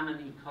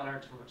salmony colour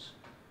to it.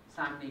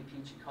 Salmony,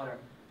 peachy colour.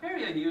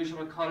 Very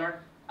unusual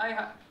colour.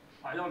 I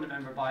don't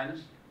remember buying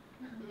it.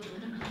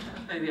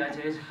 Maybe I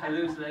did. I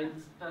lose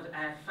labels. But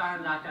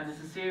fan lac, and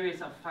it's a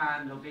series of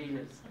fan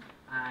lobelias.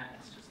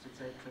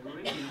 It's a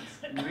really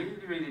nice,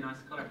 really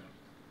nice colour.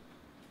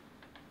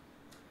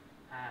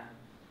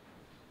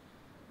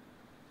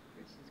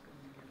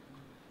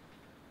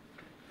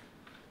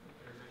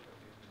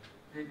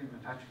 Maybe my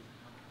battery.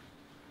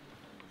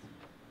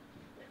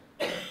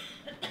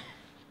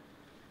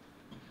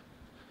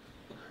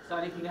 So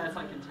anything else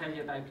I can tell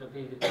you about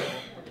lobelia?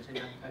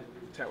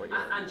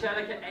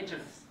 Angelica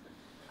edulus.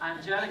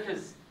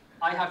 Angelicas,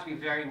 I have to be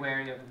very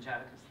wary of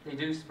angelicas. They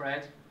do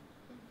spread,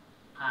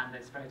 and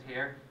they spread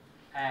here.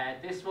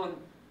 This one,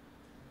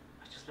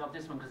 I just love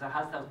this one because it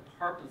has those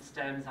purple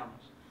stems on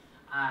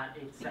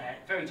it. It's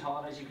very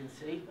tall, as you can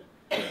see.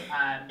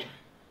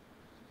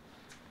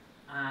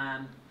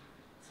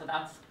 So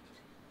that's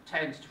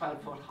 10 to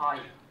 12 foot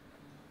high.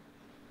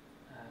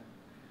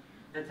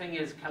 The thing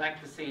is, collect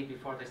the seed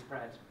before they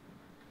spread.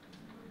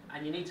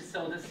 And you need to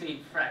sow the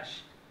seed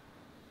fresh.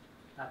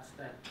 That's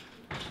the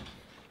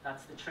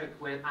trick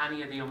with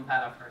any of the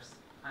umbellifers,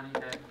 any of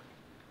the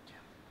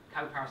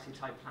cow parsley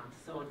type plants.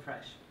 Sow it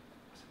fresh.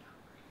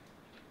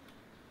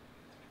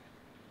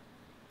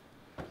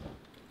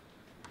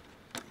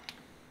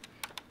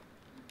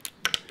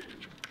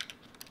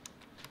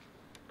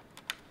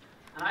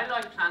 And I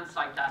like plants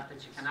like that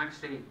you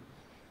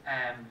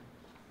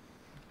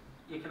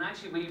can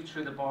actually weave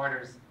through the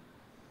borders.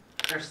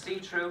 They're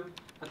see-through,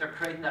 but they're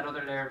creating that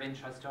other layer of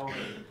interest over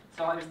it.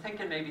 So I was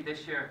thinking maybe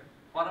this year,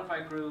 what if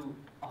I grew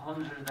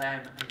 100 of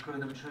them and grew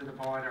them through the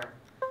border?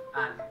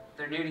 And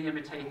they're nearly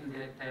imitating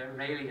the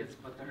Aralias,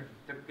 but they're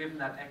giving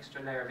that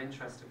extra layer of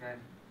interest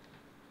again.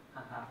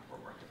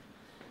 We're working.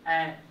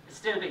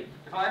 Still be,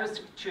 if I was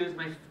to choose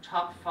my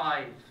top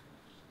 5,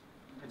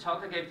 the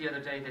talk I gave the other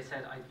day, they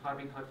said I'd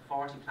probably put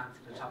 40 plants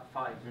in the top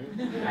 5.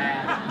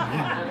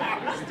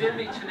 Still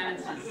be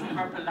chinensis,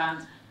 purple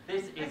lance.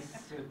 This is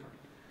super.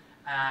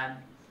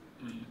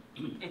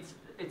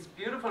 It's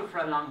beautiful for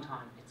a long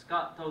time. It's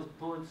got those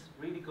buds,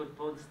 really good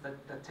buds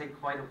that take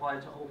quite a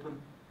while to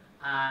open.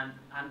 And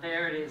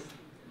there it is,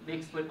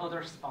 mixed with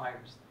other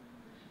spires.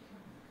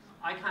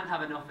 I can't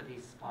have enough of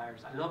these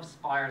spires. I love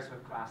spires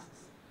with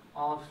grasses,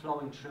 all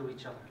flowing through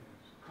each other,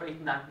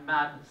 creating that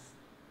madness.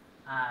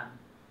 And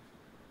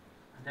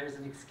there's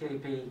an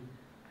escapee,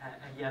 a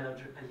yellow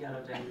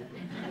dahlia.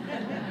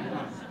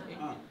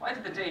 Why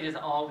do the dahlias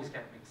always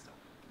get mixed up?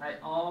 They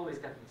always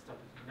get mixed up,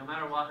 no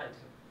matter what I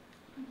do.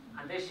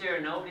 And this year,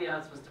 nobody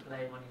else was to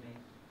blame, only me.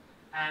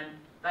 And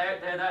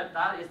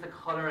that is the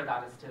colour of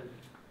that astilbe.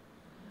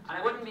 And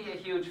I wouldn't be a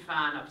huge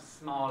fan of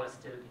small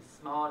astilbes,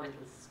 small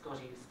little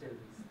scutty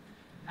astilbes.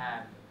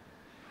 I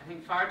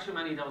think far too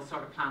many of those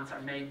sort of plants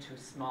are made too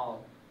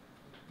small.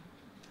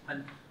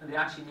 And they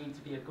actually need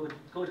to be a good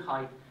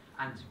height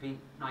and to be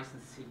nice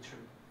and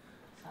see-through.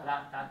 So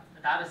that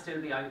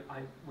astilbe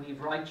I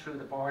weave right through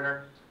the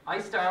border. I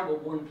start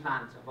with one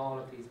plant of all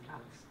of these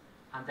plants,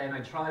 and then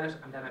I trial it,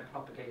 and then I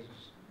propagate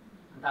it.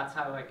 And that's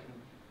how I can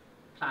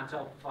plant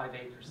up 5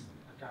 acres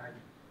of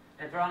garden.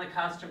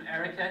 Veronicastrum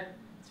erica,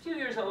 it's a few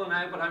years old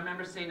now, but I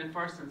remember seeing it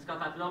first, and it's got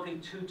that lovely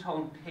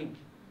two-tone pink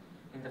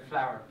in the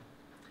flower.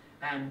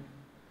 And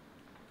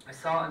I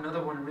saw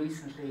another one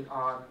recently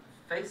on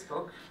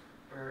Facebook,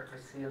 where I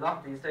see a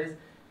lot these days,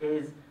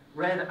 is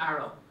red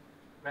arrow.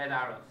 Red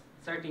arrows.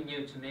 Certainly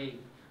new to me,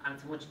 and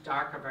it's a much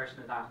darker version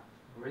of that.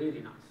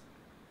 Really nice.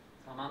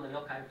 So I'm on the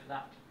lookout for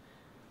that.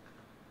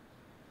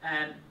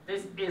 And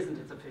this isn't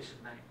its official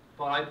name,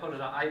 but I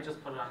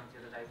just put it on the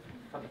other day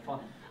for the fun.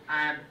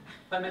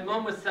 When my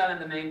mum was selling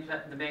the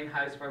main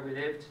house where we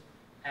lived,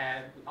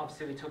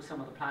 obviously we took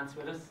some of the plants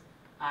with us,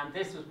 and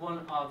this was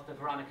one of the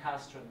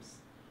Veronicastrums.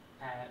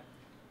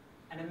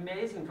 An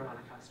amazing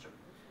Veronicastrum.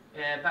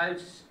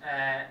 About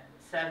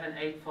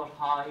 7-8 foot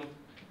high,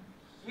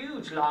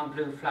 huge long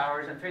blue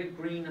flowers and very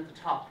green at the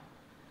top.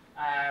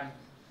 And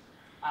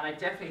I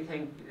definitely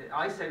think,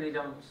 I certainly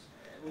don't,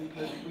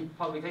 we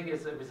probably think it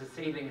was a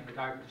seedling in the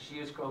garden, because she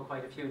used to grow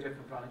quite a few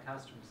different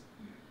Veronicastrums.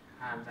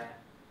 And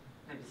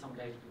maybe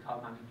someday it'll be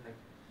called Manning Blake.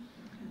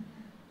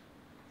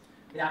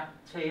 Yeah,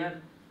 Tia. I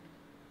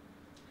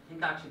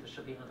think actually there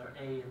should be another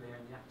A in there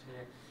in the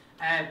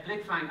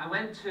Blickfang. I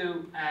went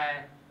to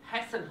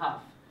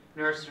Hessenhof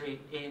Nursery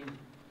in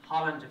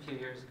Holland a few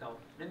years ago.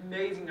 An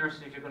amazing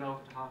nursery if you're going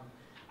over to Holland.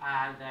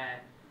 And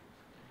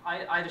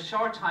I had a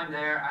short time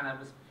there, and I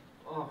was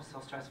so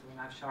stressful when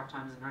I have short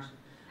times in nursery.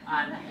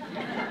 And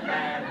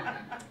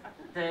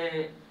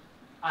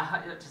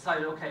I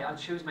decided, okay, I'll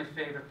choose my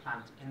favourite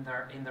plant in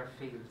their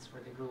fields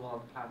where they grew all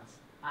the plants.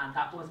 And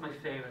that was my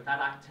favourite, that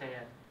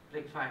Actea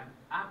Big Fang.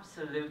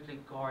 Absolutely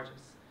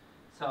gorgeous.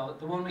 So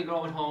the one we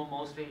grow at home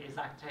mostly is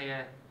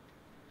Actea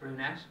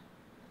brunette.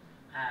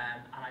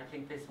 And I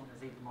think this one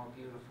is even more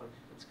beautiful.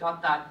 It's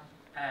got that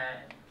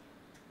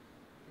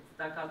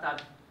got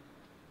that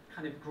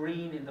kind of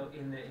green in the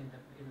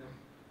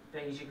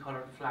beigey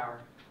coloured flower.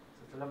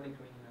 So it's a lovely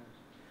green in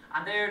it.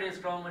 And there it is,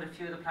 growing with a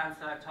few of the plants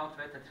that I've talked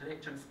about, the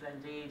Talitrum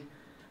splendide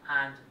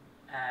and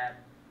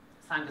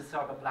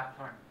Sanguisorba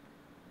blackthorn.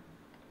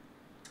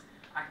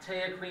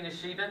 Actea Queen of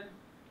Sheba.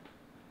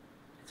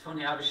 It's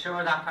funny, I was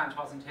sure that plant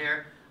wasn't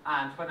here,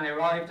 and when I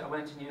arrived I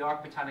went to New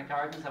York Botanic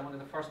Gardens, and one of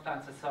the first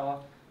plants I saw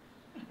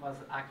was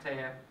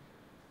Actea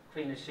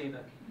Queen of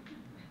Sheba.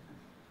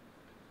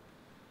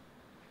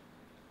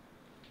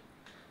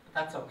 But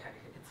that's okay.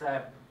 It's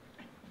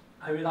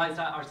I realised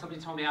that, or somebody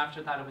told me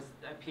after that, it was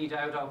peed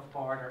out of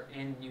border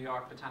in New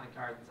York Botanic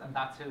Gardens, and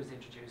that's who's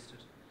introduced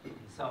it.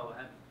 So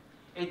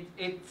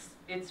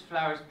its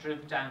flowers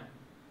droop down,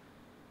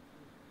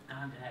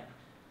 and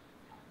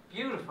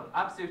beautiful,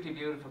 absolutely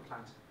beautiful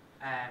plant.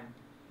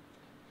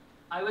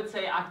 I would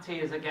say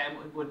Acteas again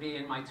would be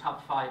in my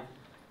top 5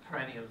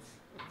 perennials,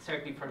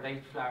 certainly for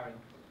late flowering.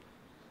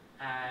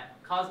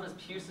 Cosmos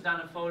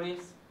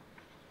Pusidaniifolius.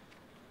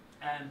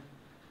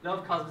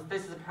 Love Cosmos.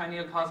 This is a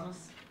perennial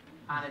Cosmos,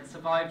 and it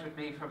survived with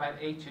me for about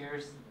 8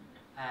 years.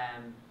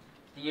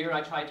 The year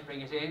I tried to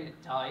bring it in,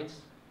 it died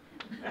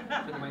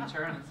for the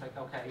winter, and it's like,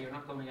 okay, you're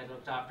not going to get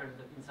looked after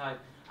inside.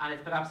 And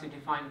it's been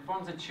absolutely fine. It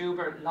forms a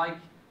tuber like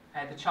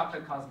the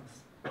chocolate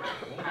Cosmos.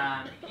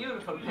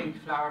 Beautiful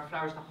pink flower,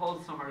 flowers the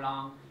whole summer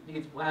long,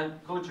 needs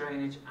good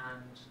drainage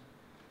and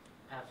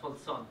full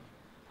sun.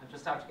 I'm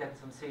just after getting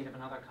some seed of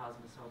another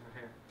Cosmos over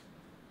here.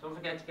 Don't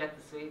forget to get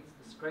the seeds.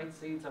 There's great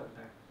seeds over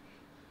there.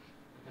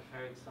 I get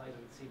very excited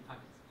with seed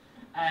packets.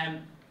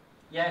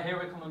 Yeah, here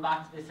we're coming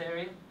back to this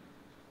area.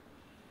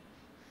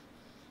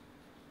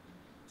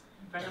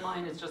 A friend of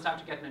mine is just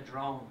after getting a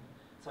drone,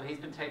 so he's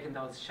been taking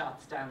those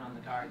shots down on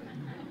the garden.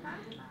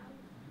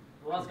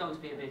 It was going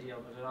to be a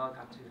video, but it all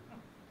got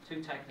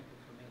too technical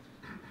for me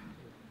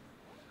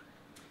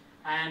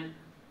to do.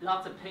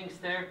 Lots of pinks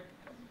there.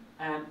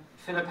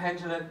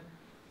 Philopendula,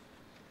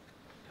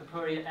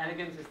 Purpurea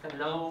elegans is the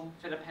low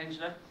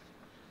Philopendula,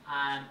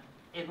 and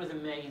it was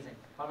amazing.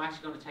 But I'm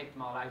actually going to take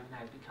them all out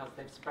now because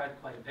they've spread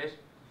quite a bit,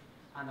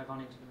 and they're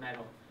going into the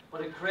meadow.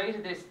 But it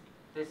created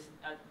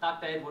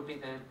that bed would be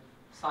the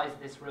size of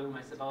this room,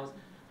 I suppose,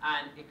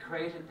 and it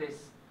created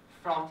this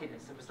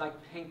frothiness. It was like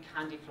pink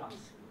candy floss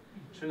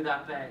through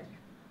that bed,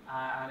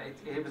 and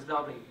it was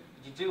lovely.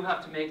 You do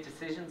have to make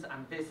decisions,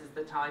 and this is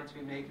the time to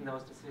be making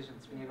those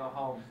decisions when you go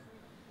home.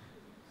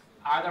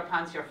 Are there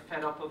plants you're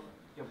fed up of,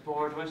 you're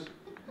bored with?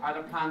 Are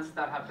there plants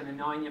that have been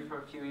annoying you for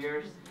a few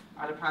years?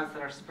 Are there plants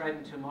that are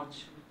spreading too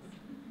much?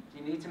 Do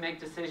you need to make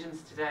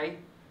decisions today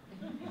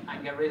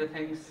and get rid of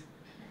things?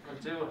 Well,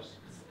 do it.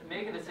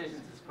 Making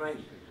decisions is great.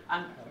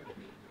 And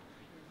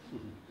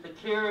the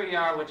clearer you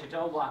are what you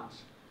don't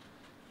want,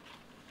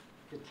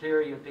 the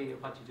clearer you'll be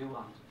of what you do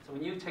want. So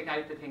when you take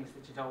out the things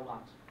that you don't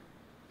want,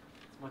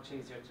 it's much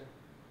easier to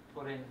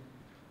put in,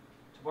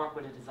 to work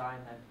with a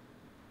design that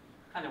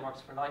kind of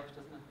works for life,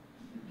 doesn't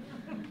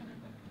it?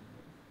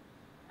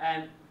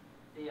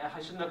 Yeah,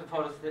 I shouldn't look at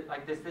photos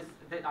like this.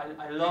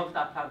 I love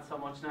that plant so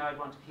much now. I'd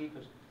want to keep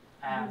it,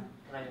 but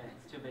anyway,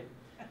 it's too big.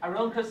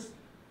 Aruncus.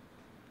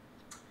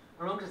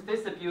 This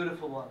is a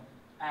beautiful one.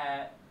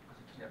 I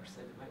can never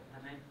say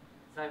the name.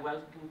 Is that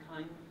welcome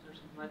kind or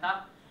something like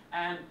that?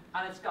 And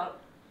it's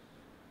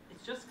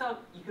just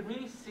got. You can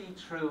really see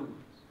through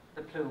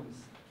the plumes.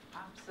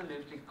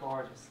 Absolutely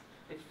gorgeous.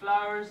 It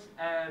flowers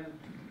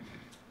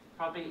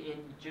probably in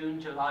June,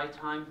 July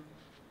time.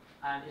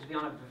 And it'll be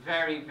on a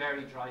very,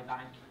 very dry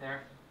bank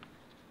there,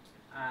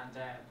 and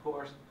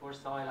poor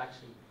soil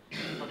actually.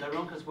 But the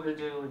Aruncus will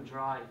do in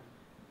dry.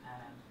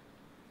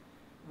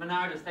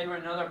 Monardas, they were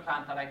another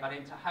plant that I got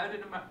into. How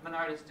did the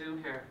Monardas do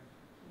here?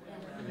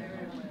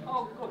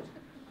 Oh, good.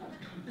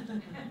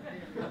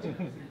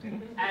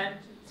 And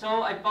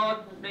so I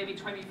bought maybe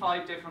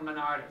 25 different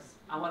Monardas.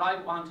 And what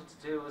I wanted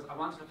to do was I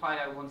wanted to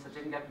find out ones that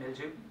didn't get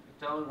mildew.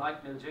 I don't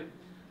like mildew.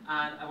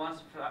 And I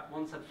wanted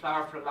ones that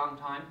flower for a long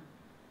time.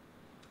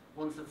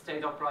 Ones that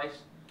stayed upright,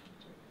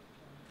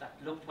 that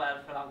looked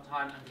well for a long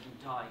time and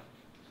didn't die.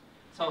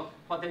 So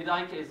what they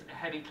like is a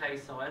heavy clay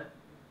soil.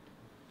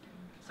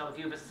 So if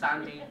you have a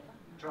sandy,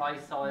 dry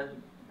soil,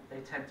 they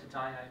tend to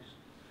die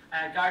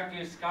out. Garden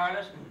View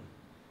Scarlet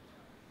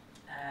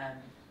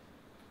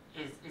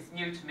is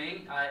new to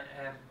me.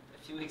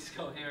 A few weeks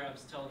ago here I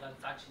was told that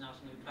it's actually not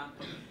a new plant,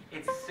 but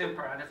it's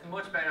super, and it's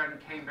much better than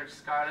Cambridge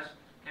Scarlet.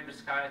 Cambridge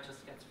Scarlet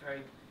just gets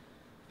very,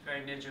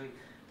 very mildewy.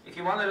 If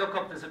you want to look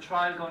up, there's a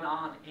trial going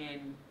on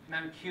in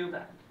Mount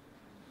Cuba,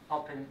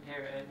 up in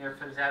near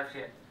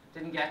Philadelphia.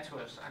 Didn't get to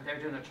it, and they're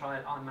doing a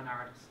trial on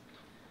Monardas.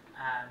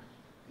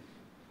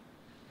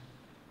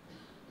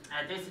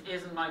 This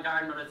isn't my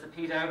garden, but it's a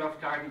peed out of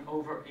garden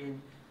over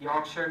in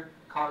Yorkshire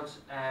called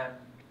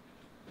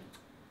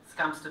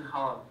Scampston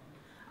Hall.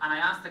 And I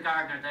asked the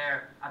gardener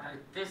there about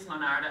this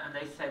monarda, and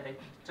they said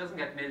it doesn't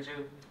get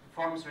mildew,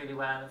 forms really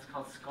well. It's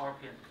called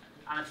Scorpion.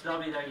 And it's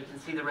lovely there. You can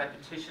see the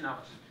repetition of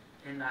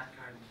it in that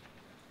garden.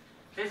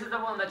 This is the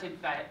one that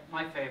did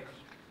my favourite.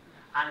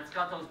 And it's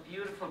got those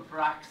beautiful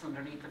bracts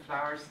underneath the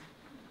flowers.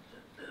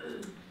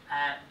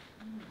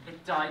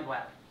 It died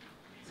well.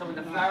 So when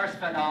the flowers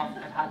fell off,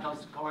 it had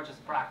those gorgeous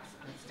bracts,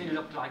 and it still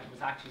looked like it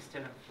was actually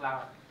still in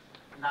flower.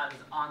 And that is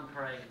on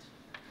parade.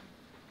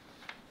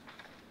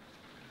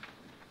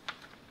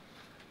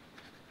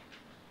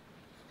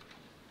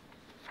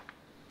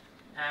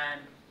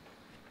 And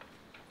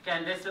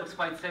again, this looks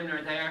quite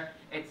similar there.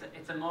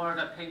 It's a more of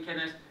a pink in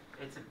it.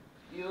 It's a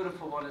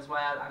beautiful one as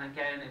well. And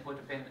again, it would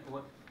have been,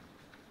 not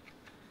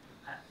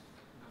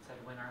said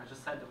the winner, I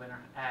just said the winner.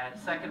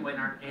 Second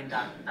winner in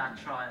that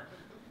trial.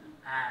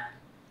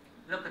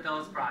 Look at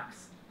those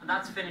bracts. And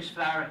that's finished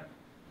flowering.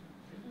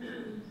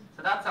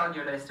 So that's on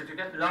your list. If you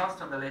get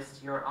lost on the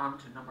list, you're on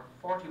to number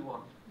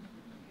 41.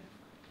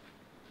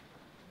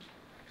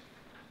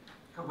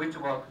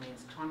 Winterwalk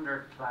means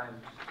thunder cloud.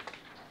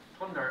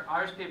 Thunder.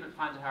 Irish people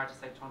find it hard to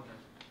say thunder.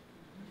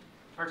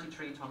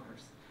 33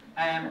 thunders.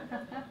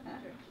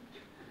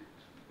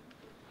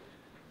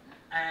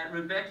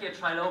 Rudbeckia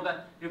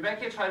triloba.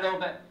 Rudbeckia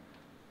triloba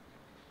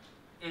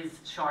is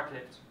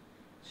short-lived.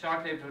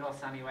 Short-lived with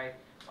us anyway.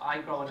 I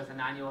grow it as an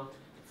annual.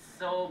 It's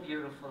so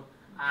beautiful,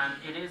 and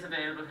it is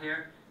available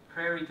here.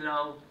 Prairie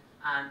Glow,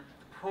 and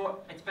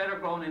it's better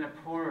grown in a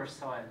poorer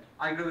soil.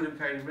 I grew it in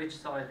very rich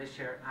soil this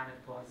year, and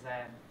it was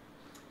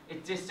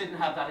it just didn't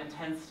have that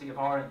intensity of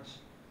orange.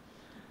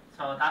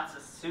 So that's a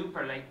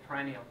super late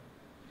perennial,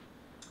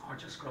 or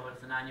just grow it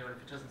as an annual if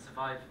it doesn't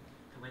survive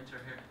the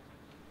winter here.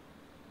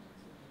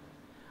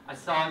 I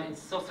saw it in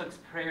Sussex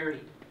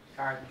Prairie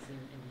Gardens in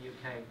the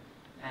UK.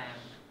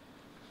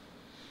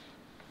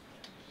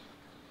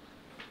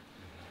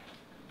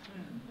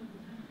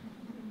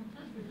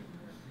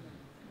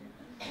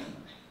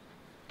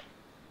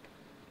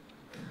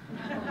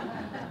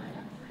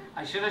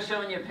 I should have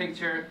shown you a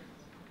picture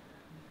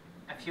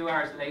a few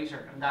hours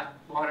later, and that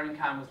watering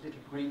can was little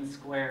green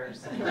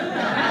squares.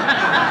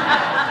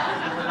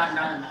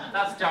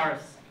 That's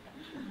Doris.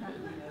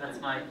 That's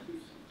my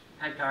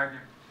head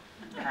gardener.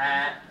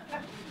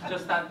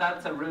 Just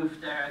that's a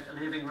roof there, a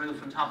living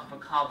roof on top of a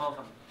cob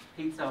oven,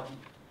 pizza oven,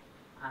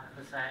 and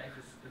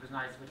it was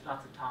nice with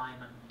lots of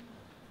thyme and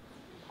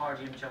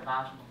Hordium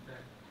jobatum up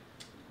there.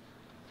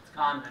 It's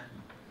gone now.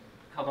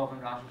 Cob oven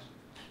rotted.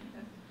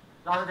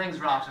 A lot of things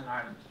rot in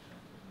Ireland.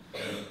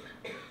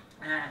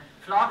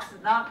 Phlox,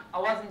 I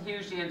wasn't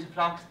hugely into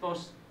phlox, but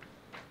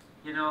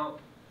you know,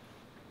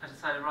 I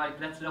decided, right,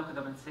 let's look at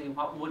them and see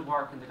what would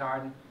work in the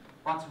garden.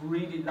 What's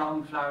really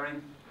long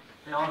flowering.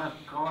 They all have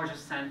gorgeous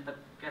scent that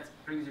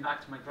brings you back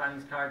to my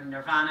granny's garden.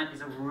 Nirvana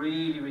is a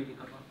really, really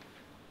good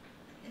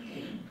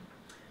one.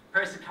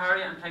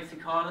 Persicaria and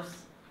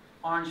Plexicaulus,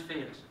 orange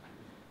field.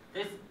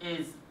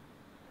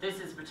 This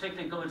is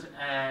particularly good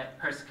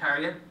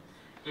Persicaria.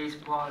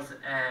 It was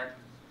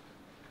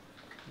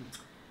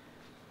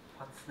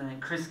what's the name?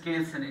 Chris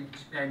Gilson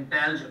in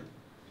Belgium.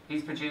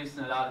 He's producing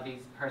a lot of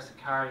these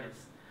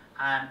Persicarias.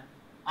 And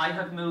I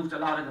have moved a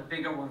lot of the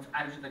bigger ones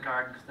out of the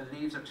garden because the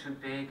leaves are too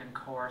big and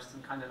coarse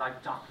and kind of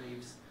like dock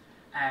leaves.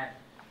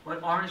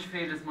 But orange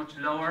field is much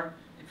lower.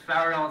 It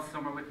flowered all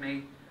summer with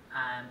me.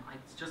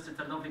 It's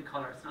a lovely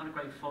colour. It's not a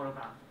great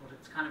photograph, but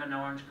it's kind of an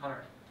orange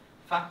colour.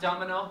 Fat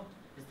Domino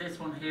is this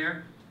one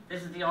here.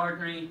 This is the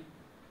ordinary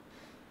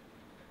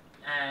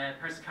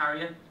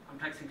Persicaria on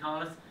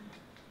Plexicaulus.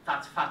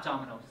 That's Fat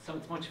Domino. So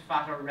it's much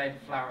fatter red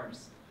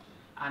flowers.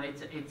 And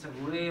it's a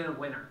real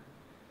winner.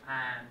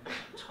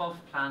 Tough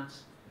plant.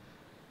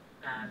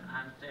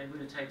 And it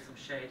will take some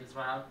shade as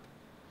well.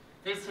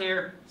 This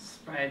here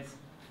spreads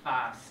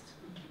fast.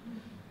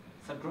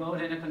 So grow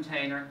it in a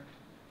container.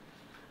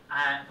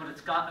 But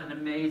it's got an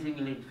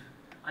amazing leaf.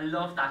 I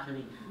love that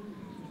leaf.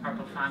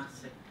 Purple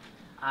Fantasy.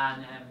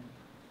 And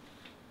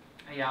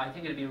yeah, I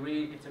think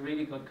it's a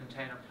really good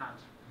container plant.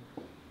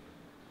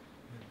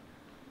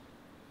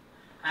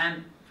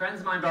 And friends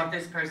of mine brought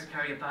this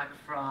Persicaria back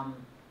from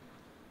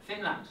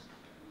Finland.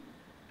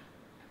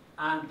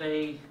 And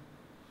they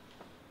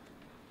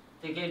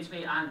gave it to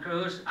me and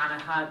grew it,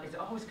 and it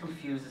always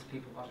confuses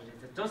people what it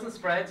is. It doesn't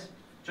spread,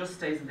 just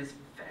stays in this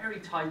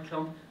very tight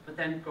clump, but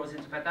then grows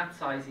into about that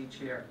size each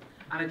year.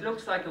 And it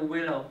looks like a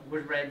willow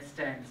with red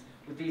stems,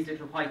 with these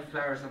little white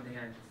flowers on the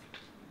ends.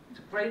 It's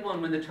a great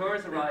one. When the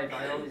tours arrive,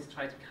 I always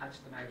try to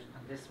catch them out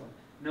on this one.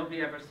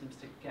 Nobody ever seems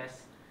to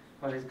guess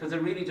what it is, because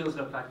it really does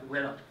look like a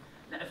willow.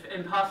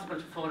 Impossible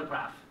to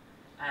photograph.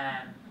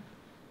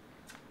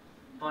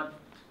 But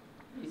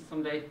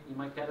someday you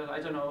might get it. I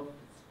don't know if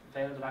it's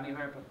available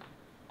anywhere, but...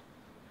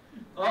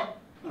 Oh,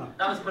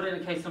 that was put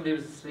in case somebody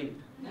was asleep.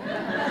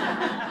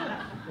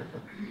 But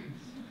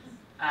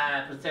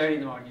it's early in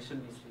the morning, you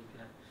shouldn't be asleep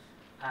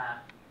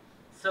yet.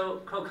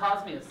 So,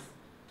 Crocosmias.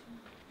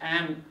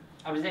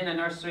 I was in a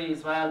nursery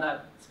as well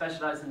that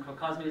specialised in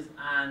Crocosmias,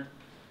 and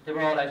they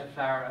were all out of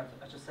flower.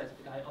 I just said to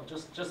the guy, oh,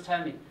 just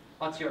tell me,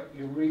 what's your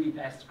really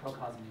best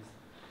Crocosmias?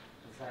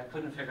 I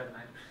couldn't figure them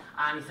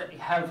out. And he said,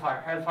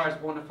 Hellfire. Hellfire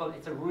is wonderful.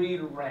 It's a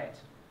real red.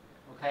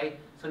 Okay?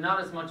 So not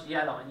as much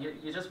yellow. And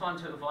you just want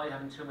to avoid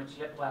having too much,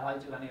 well, I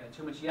do anyway,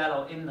 too much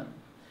yellow in them.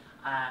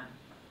 And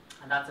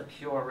that's a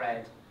pure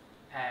red.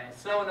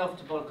 Slow enough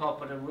to bulk up,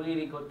 but a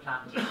really good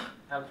plant.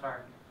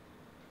 Hellfire.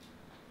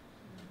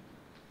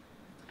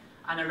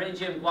 And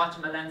Eryngium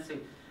guatemalense.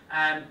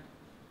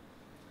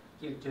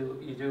 You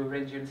do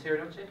Eryngiums here,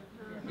 don't you?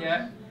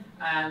 Yeah.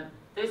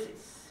 This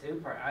is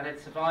super, and it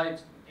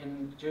survived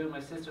in my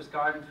sister's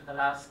garden for the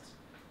last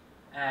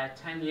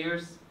 10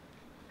 years.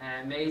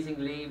 Amazing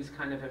leaves,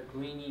 kind of a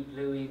greeny,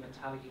 bluey,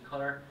 metallic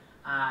colour,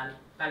 and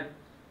about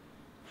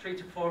 3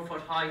 to 4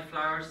 foot high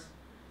flowers.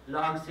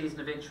 Long season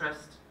of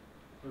interest.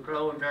 Will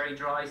grow in very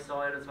dry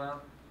soil as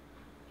well.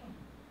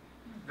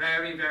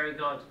 Very, very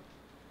good.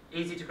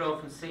 Easy to grow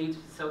from seed,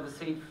 sow the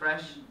seed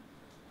fresh.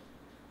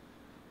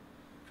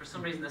 For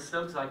some reason the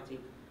slugs like to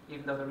eat them,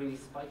 even though they're really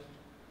spiky.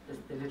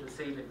 The little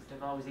seedlings,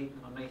 they've always eaten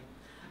them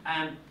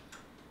on me.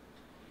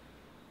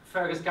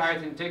 Fergus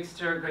Garrett in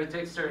Dixter, Great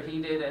Dixter,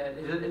 he did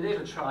a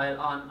little trial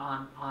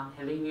on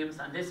heleniums,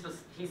 and this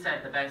was, he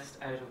said, the best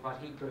out of what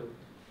he grew.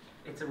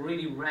 It's a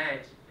really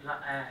red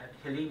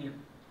helenium.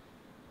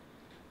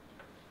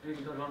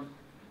 Really good one.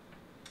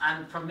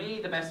 And for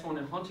me, the best one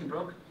in Hunting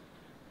Brook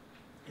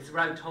is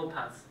Round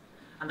Topaz,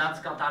 and that's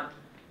got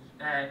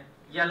that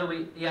yellow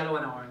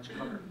and orange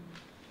colour.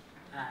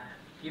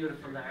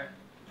 Beautiful there.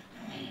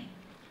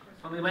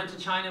 When we went to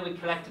China, we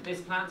collected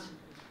this plant,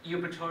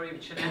 Eupatorium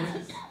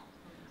chinensis.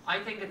 I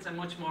think it's a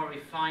much more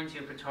refined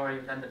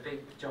Eupatorium than the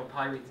big Joe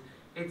Pyeweeds.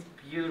 It's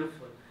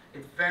beautiful.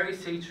 It's very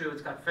see-through.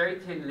 It's got very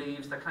thin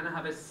leaves that kind of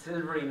have a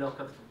silvery look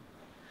of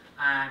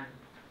them.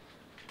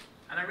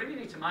 And I really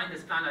need to mind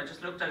this plant. I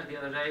just looked at it the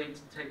other day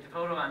to take the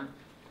photo, and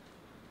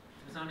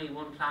there's only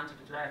one plant of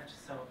it left,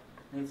 so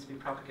it needs to be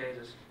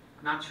propagated.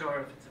 I'm not sure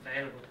if it's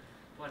available,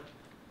 but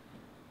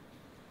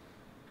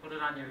put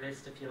it on your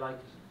list if you like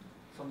it.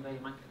 Someday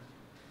you might get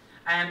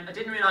it. I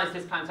didn't realise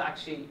this plant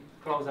actually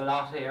grows a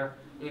lot here.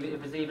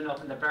 It was even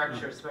up in the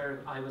Berkshires where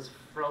I was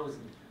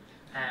frozen,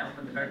 up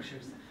in the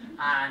Berkshires.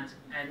 And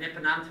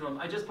Nipponanthemum,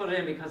 I just put it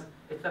in because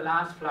it's the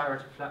last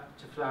flower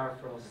to flower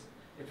for us.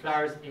 It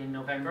flowers in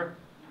November,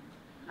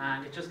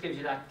 and it just gives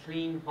you that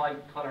clean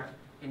white colour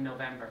in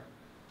November.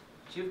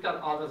 But you've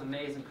got all those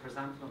amazing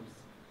chrysanthemums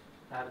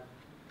that,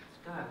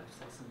 God, I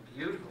saw some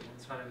beautiful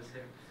ones while I was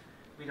here.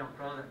 We don't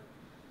grow them.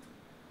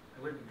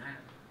 I will be now.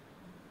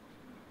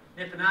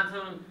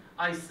 Nipponanthemum,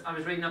 I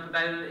was reading up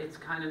about it. It's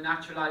kind of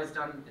naturalised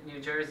on the New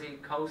Jersey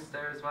coast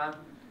there as well.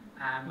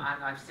 And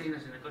I've seen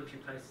it in a good few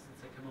places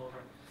since I came over.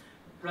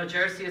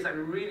 Rogersias,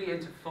 I'm really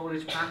into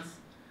foliage plants,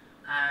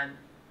 and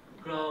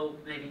grow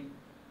maybe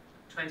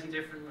 20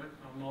 different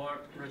or more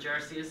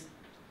Rogersias.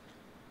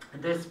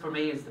 And this for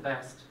me is the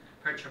best,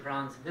 Percher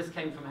bronze. This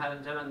came from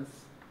Helen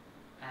Dillon's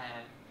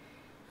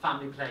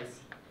family place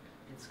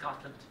in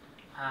Scotland.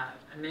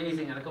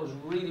 Amazing, and it goes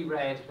really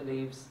red, the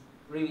leaves,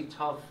 really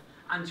tough.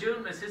 And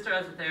June, my sister,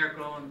 has it there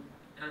growing,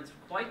 and it's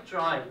quite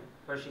dry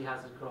where she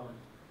has it growing.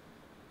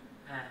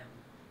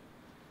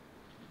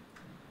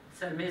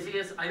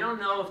 Selmisias, I don't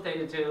know if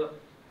they do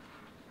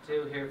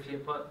here for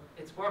you, but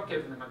it's worth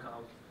giving them a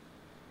go.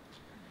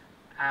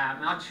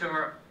 I'm not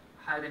sure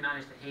how they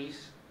manage the heat,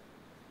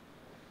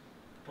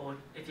 but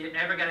if you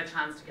ever get a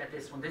chance to get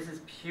this one, this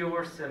is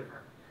pure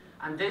silver.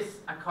 And this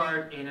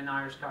occurred in an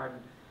Irish garden.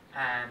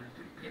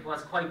 It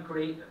was quite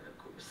green,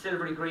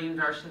 silvery green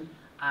version,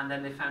 and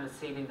then they found a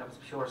seedling that was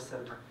pure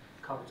silver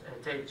called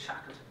David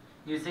Shackleton.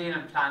 New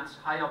Zealand plant,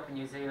 high up in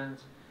New Zealand,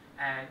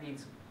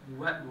 needs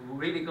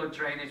really good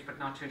drainage but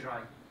not too dry.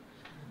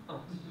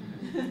 Oh.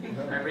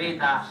 I read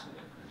that.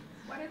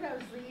 What are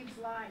those leaves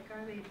like?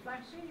 Are they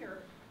fleshy or?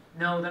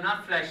 No, they're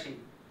not fleshy.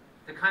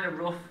 They're kind of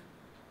rough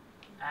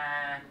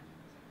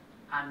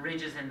and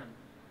ridges in them.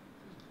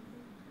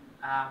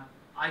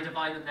 I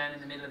divide them then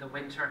in the middle of the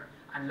winter,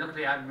 and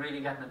luckily I'm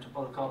really getting them to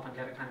bulk up and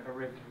get a kind of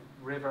a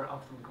river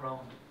of them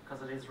grown,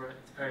 because it's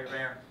very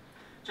rare.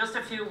 Just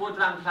a few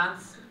woodland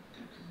plants.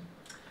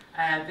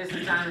 This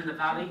is down in the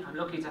valley. I'm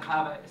lucky to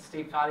have a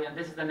steep valley, and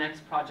this is the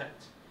next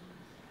project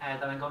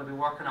that I'm going to be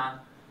working on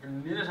the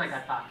minute I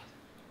get back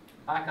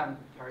on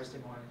Thursday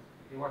morning.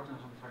 I'll be working on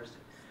it on Thursday.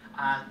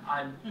 And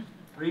I'm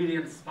really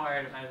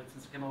inspired about it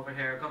since I came over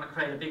here. I'm going to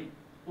create a big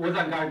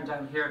woodland garden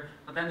down here,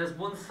 but then there's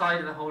one side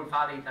of the whole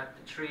valley that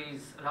the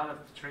trees, a lot of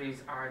the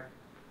trees are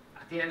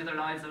at the end of their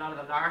lives, a lot of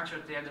the larch are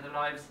at the end of their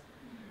lives,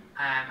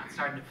 and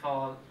starting to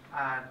fall,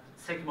 and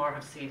sycamore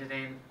have seeded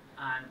in,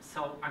 and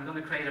so I'm going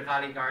to create a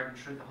valley garden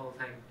through the whole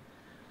thing.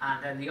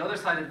 And then the other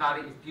side of the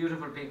valley is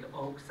beautiful big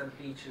oaks and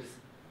beeches,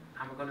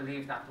 and we're going to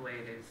leave that the way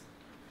it is.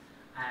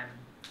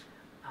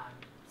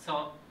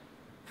 So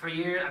for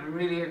years I'm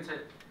really into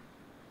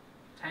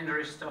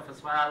tenderish stuff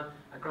as well.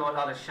 I grow a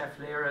lot of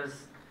Scheffleras,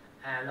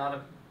 a lot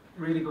of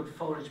really good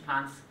foliage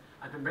plants.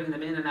 I've been bringing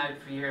them in and out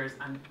for years,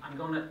 and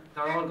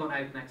they're all going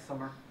out next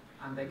summer,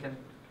 and they can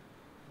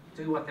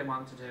do what they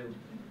want to do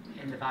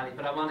in the valley.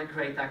 But I want to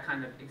create that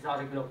kind of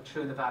exotic look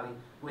through the valley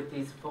with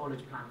these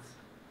foliage plants.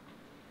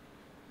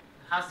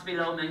 Has to be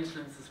low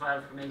maintenance as well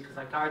for me because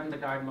I garden the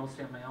garden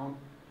mostly on my own.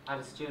 I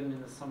have a student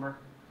in the summer,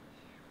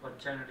 but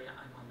generally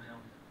I'm on my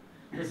own.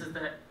 This is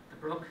the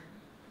brook,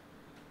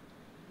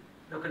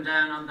 looking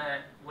down on the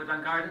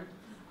woodland garden.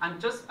 And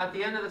just at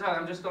the end of the talk,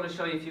 I'm just going to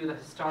show you a few of the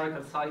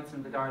historical sites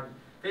in the garden.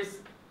 This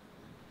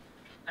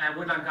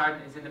woodland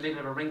garden is in the middle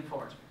of a ring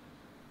fort.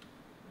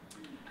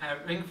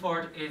 Ring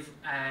fort is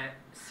a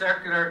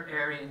circular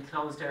area,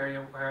 enclosed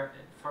area, where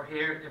for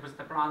here it was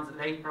the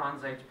late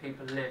Bronze Age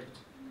people lived.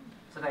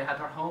 So they had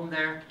their home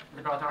there, and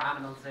they brought their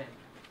animals in.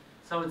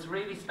 So it's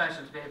really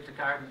special to be able to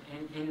garden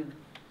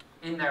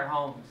in their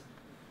homes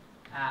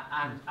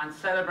and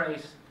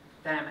celebrate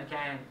them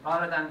again,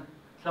 rather than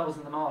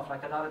closing them off,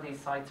 like a lot of these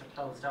sites are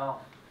closed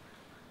off.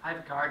 I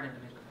have a garden in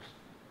the middle of it,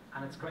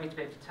 and it's great to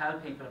be able to tell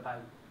people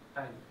about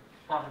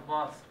what it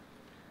was.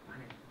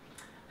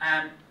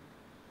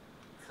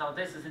 So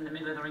this is in the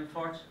middle of the ring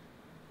fort.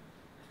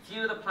 A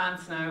few of the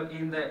plants now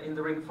in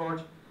the ring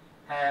fort.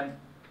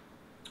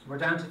 We're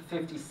down to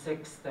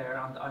 56 there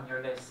on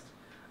your list.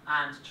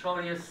 And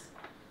Trollius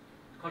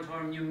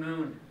Cultorum New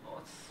Moon. Oh,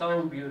 it's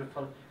so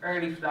beautiful.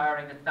 Early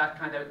flowering. It's that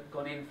kind of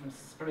going in from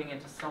spring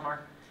into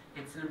summer.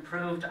 It's an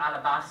improved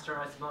alabaster,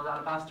 I suppose.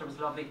 Alabaster was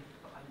lovely,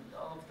 but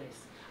I love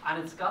this.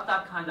 And it's got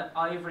that kind of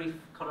ivory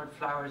coloured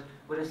flowers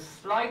with a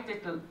slight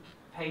little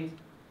paint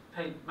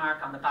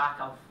mark on the back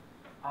of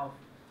kind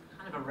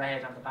of a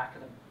red on the back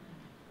of them.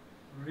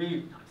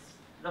 Really nice.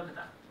 Look at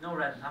that. No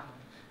red in that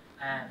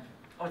one.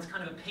 Oh, it's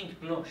kind of a pink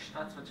blush.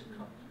 That's what you'd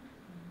call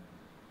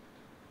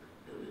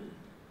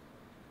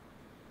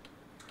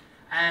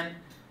it.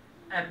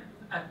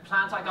 A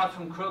plant I got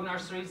from Krug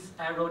Nurseries,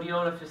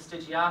 Rhodiola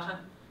fastigiata.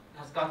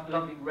 Has got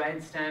lovely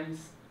red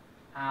stems,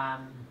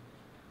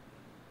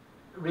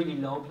 really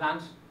low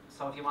plant,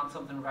 so if you want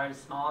something very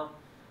small,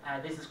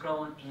 this is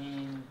grown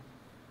in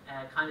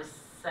kind of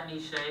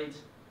semi-shade,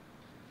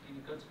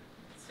 really good.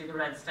 See the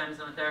red stems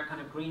on it there, kind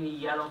of greeny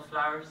yellow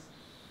flowers.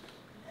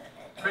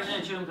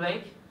 Prisoner June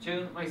Blake.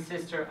 June, my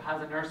sister,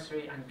 has a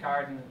nursery and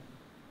garden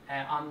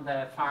on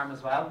the farm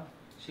as well.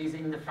 She's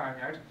in the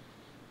farmyard,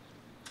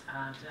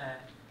 and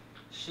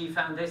she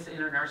found this in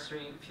her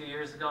nursery a few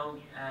years ago,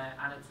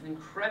 and it's an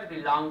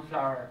incredibly long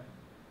flower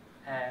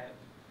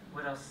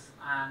with us,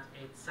 and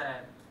it's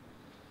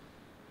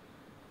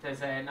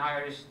there's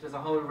a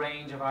whole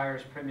range of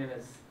Irish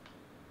primulas,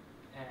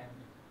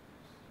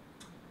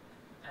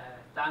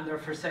 and they're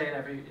for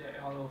sale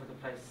all over the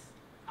place,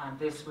 and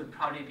this would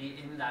probably be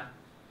in that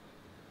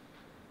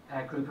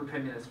group of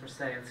primulas for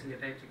sale, so you'll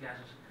be able to get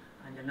it,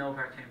 and you know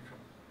where it came from.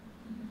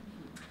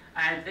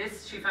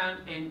 This she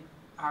found in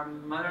our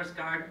mother's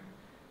garden.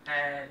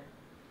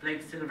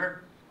 Blake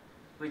Silver,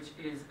 which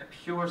is a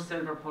pure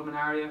silver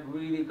pulmonaria,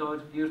 really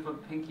good, beautiful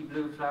pinky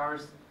blue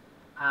flowers.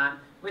 And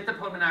with the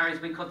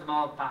pulmonarias, we cut them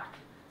all back.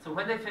 So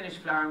when they finish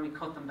flowering, we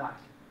cut them back,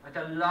 like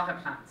a lot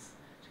of plants,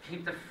 to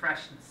keep the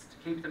freshness, to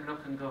keep them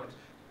looking good.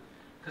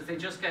 Because they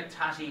just get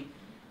tatty,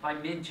 by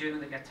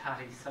mid-June they get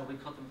tatty, so we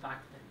cut them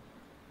back then.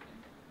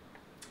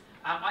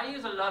 I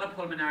use a lot of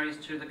pulmonarias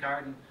through the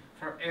garden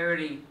for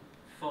early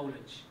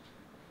foliage.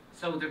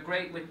 So they're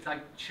great with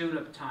like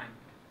tulip time.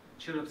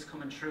 Tulips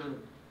coming through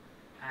them.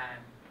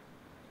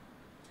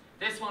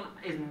 This one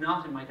is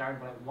not in my garden,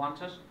 but I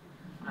want it,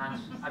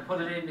 and I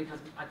put it in because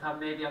I thought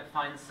maybe I'd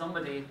find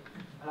somebody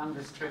along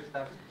this trip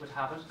that would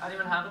have it.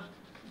 Anyone have it?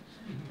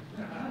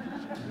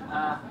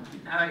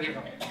 Now I give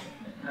up.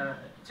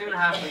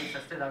 2.5 weeks, I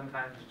still haven't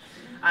found it.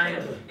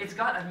 And it's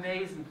got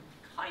amazing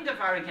kind of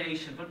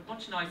variegation, but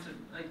much nicer.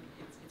 Like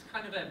it's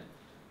kind of a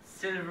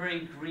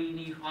silvery,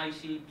 greeny,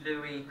 whitey,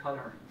 bluey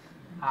colour,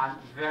 and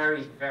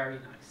very, very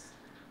nice.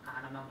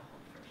 And I'm on the hunt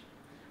for it.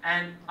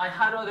 And I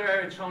had other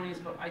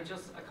erythroniums, but I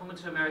come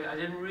into America, I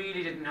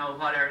didn't know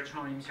what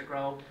erythroniums to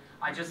grow.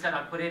 I just said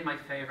I'd put in my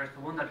favourite,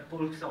 the one that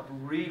bulks up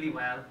really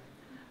well,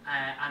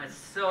 and it's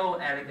so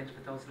elegant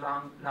with those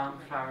long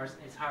flowers,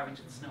 is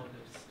Harvington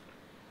Snowloose.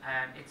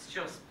 It's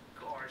just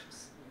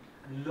gorgeous,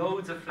 and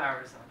loads of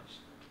flowers on it.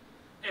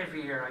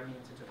 Every year I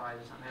mean to divide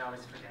it, and I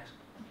always forget.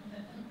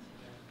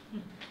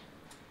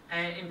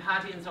 In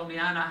Patty and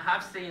Zomiana, I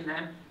have seen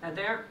them. Now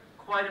they're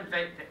quite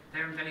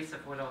they're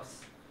invasive with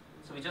us,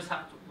 so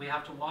we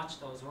have to watch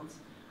those ones.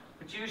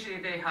 But usually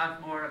they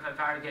have more of a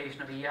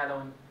variegation of a yellow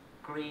and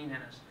green in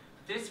it.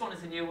 But this one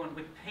is a new one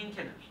with pink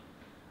in it,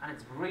 and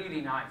it's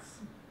really nice.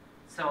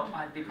 So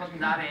I'll be putting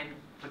that in,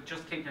 but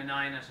just keeping an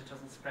eye on it, it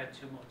doesn't spread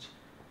too much.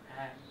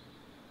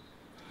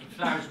 It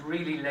flowers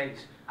really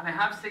late, and I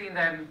have seen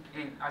them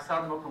I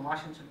saw them up in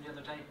Washington the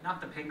other day. Not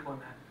the pink one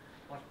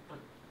now, but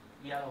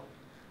yellow.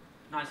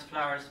 Nice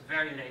flowers,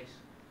 very late.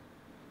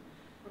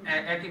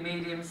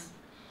 Epimediums.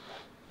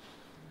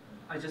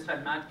 I just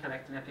went mad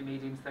collecting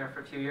epimediums there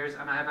for a few years,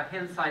 and I have a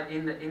hillside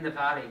in the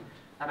valley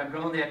that I'm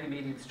growing the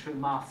epimediums through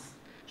moss,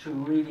 through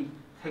really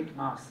thick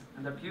moss,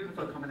 and they're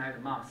beautiful coming out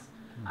of moss.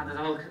 And there's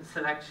a whole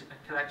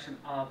collection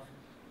of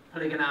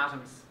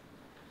polygonatums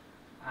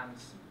and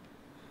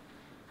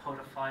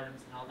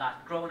podophyllums and all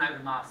that, growing out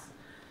of moss.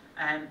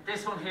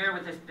 This one here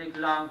with this big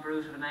long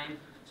brute of a name,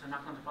 which I'm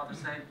not going to bother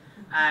saying,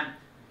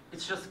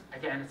 it's just,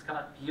 again, it's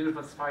got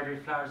beautiful spidery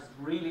flowers,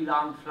 really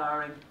long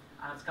flowering,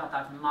 and it's got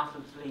that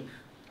mottled leaf.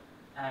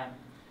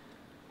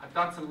 I've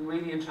got some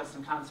really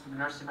interesting plants from a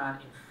nurseryman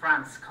in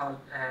France called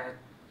I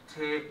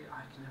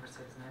can never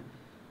say his name,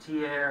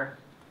 Thierry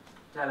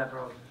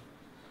Delabro.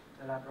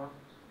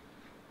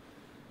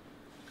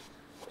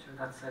 Sure,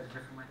 that's said a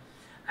different way.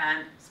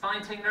 And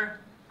spine tingler,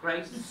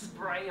 great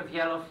spray of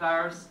yellow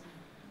flowers,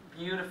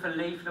 beautiful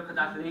leaf. Look at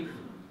that leaf.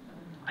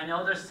 I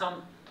know there's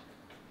an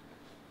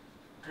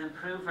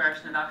improved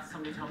version of that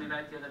somebody told me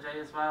about the other day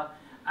as well.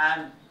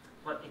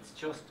 But it's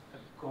just a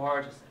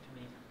gorgeous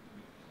epimedium.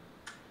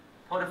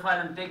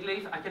 Podophyllum big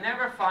leaf. I can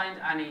never find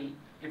any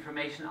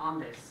information on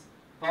this.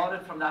 Bought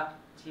it from that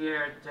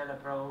Thierry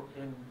Delabro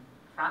in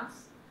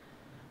France.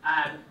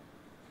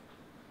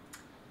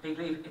 Big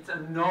leaf. It's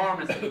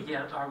enormous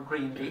yellow or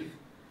green leaf.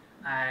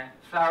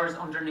 Flowers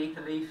underneath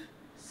the leaf.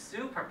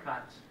 Super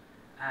plant.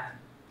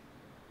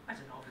 I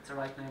don't know if it's the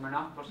right name or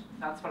not, but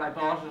that's what I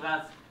bought it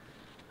as.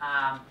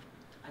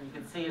 And you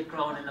can see it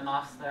growing in the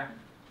moss there.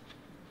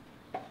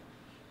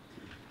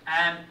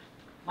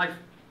 My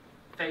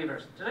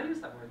favourite, did I use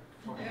that word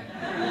before?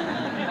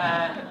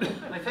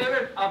 My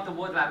favourite of the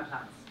woodland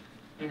plants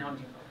in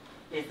Huntingdon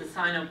is the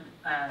Cyno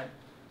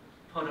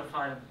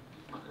podophyllum.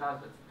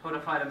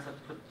 Podophyllums,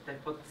 they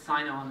put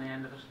Cyno on the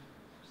end of it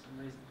for some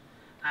reason.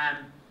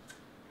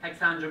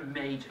 Hexandra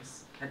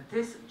majus. Now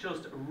this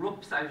just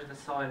erupts out of the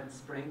soil in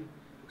spring.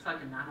 Looks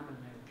like an animal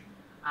maybe.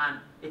 And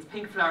its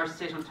pink flowers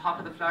sit on top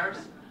of the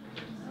flowers.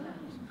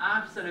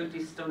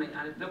 Absolutely stunning,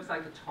 and it looks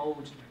like a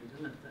toad,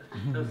 doesn't it?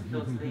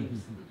 Those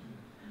leaves.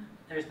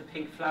 There's the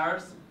pink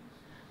flowers,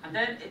 and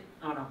then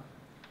oh no,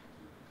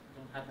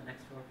 don't have the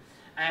next floor.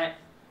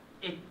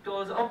 It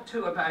goes up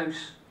to about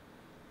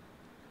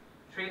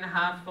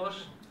 3.5 foot,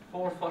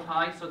 4 foot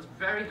high, so it's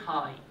very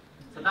high.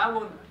 So that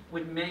one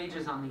with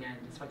mages on the end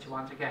is what you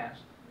want to get.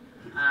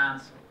 I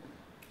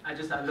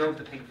love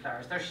the pink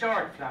flowers. They're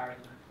short flowering,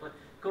 but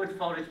good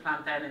foliage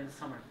plant then in the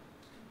summer.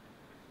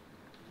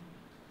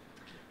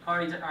 What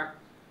would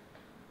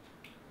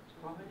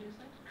you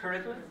say?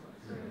 Corydalus?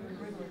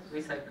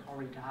 We say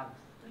corydalus.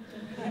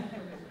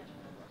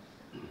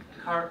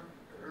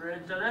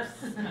 Corydalus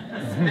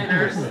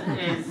spinners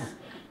is,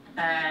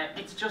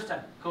 it's just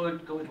a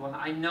good one.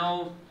 I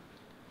know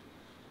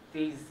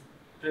these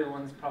blue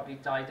ones probably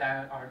die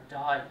down or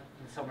die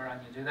in summer on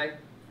you, do they?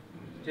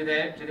 Do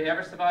they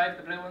ever survive,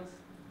 the blue ones?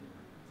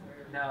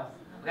 No.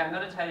 Okay, I'm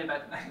going to tell you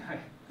about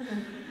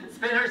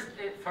spinners.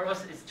 For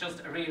us, it's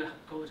just a real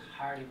good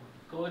hardy one.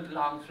 Good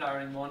long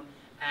flowering one,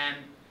 and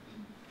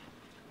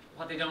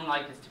what they don't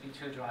like is to be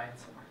too dry in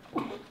summer.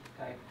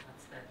 Okay,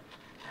 that's the.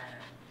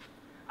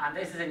 And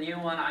this is a new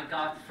one I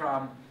got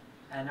from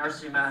a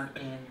nurseryman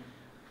in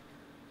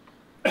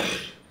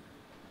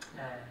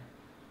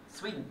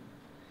Sweden,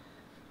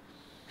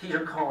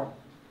 Peter Korn.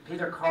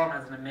 Peter Korn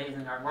has an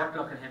amazing art. Worth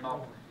looking him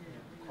up.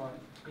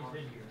 He's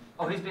been here.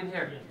 Oh, he's been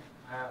here.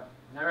 Yeah. Wow,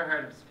 never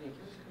heard him speak.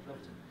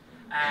 Loved him.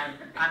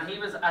 And he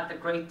was at the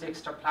Great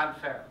Dixter Plant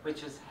Fair,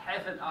 which is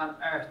heaven on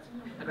earth.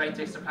 The Great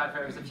Dixter Plant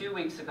Fair. It was a few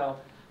weeks ago,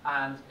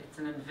 and it's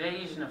an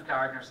invasion of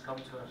gardeners come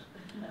to it,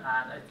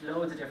 and it's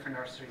loads of different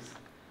nurseries.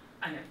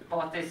 And I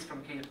bought this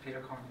from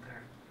Peter Korn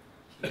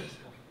there. Cute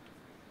stuff.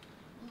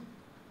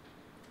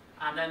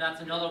 And then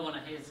that's another one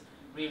of his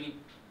really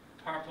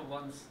purple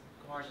ones,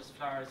 gorgeous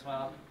flower as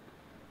well.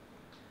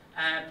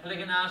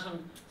 Polygonatum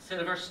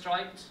silver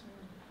striped.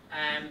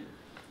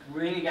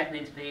 Really getting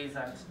into these,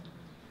 and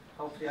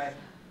hopefully I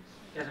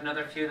get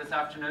another few this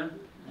afternoon.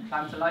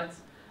 Plantalites.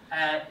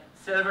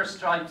 Silver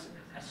striped.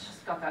 It's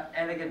just got that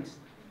elegant,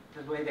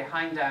 the way they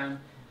hang down,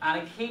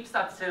 and it keeps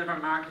that silver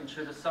marking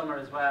through the summer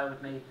as well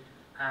with me.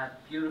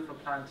 Beautiful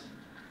plant.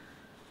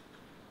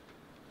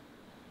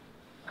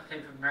 That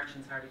came from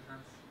Merchant's Hardy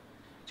Plants.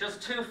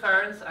 Just 2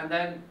 ferns, and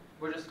then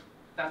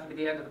that'll be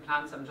the end of the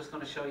plants. I'm just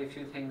going to show you a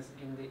few things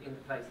in the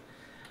place.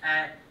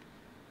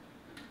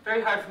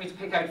 Very hard for me to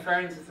pick out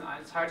ferns.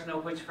 It's hard to know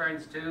which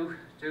ferns do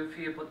for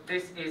you, but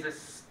this is a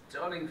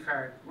stunning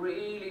fern,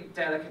 really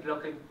delicate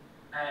looking.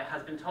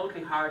 Has been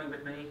totally hardy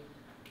with me,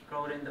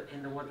 grown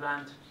in the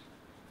woodland.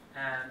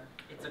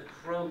 It's a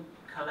Krug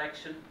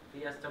collection.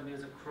 BSW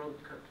is a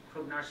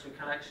Krug nursery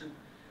collection.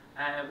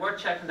 Worth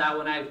checking that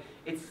one out.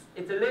 It's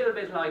a little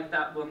bit like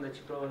that one that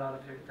you grow a lot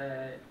of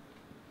here.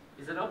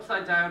 Is it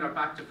upside down or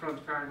back to front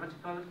fern? What do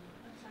you call it?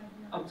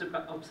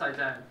 Upside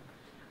down.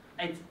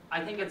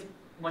 I think it's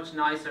much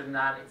nicer than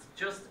that. It's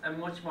just a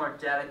much more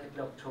delicate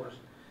look to it.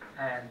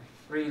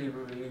 Really,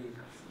 really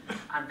nice.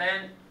 And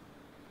then,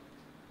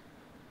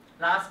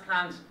 last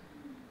plant,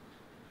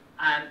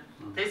 and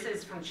this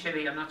is from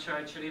Chile. I'm not sure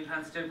how Chilean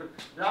plants do, but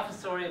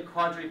Lophosoria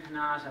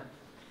quadripinnata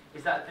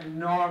is that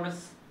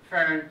enormous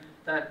fern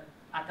that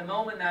at the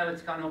moment now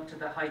it's gone up to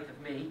the height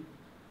of me.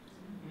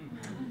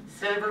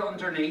 Silver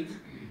underneath.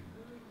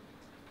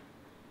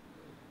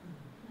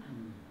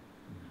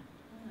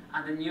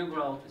 And the new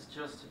growth is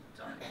just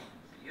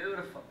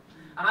beautiful.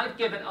 And I've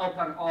given up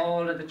on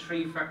all of the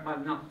tree ferns. Well,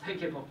 no, they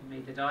gave up on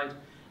me, they died.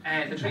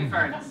 The tree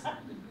ferns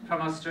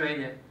from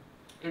Australia.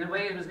 In a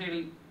way, it was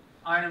nearly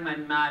Ireland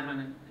went mad when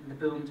in the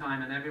boom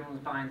time, and everyone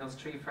was buying those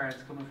tree ferns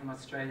coming from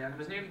Australia. And it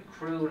was nearly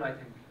cruel, I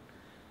think,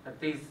 that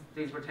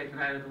these were taken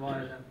out of the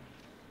wild.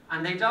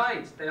 And they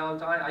died. They all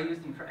died. I use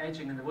them for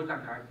edging in the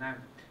woodland garden now.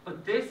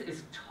 But this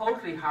is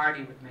totally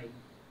hardy with me.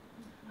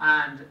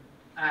 And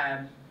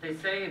they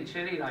say in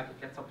Chile, like,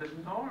 it gets up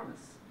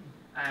enormous.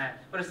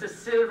 But it's the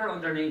silver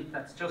underneath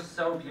that's just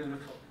so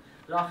beautiful.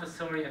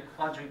 Lophosuria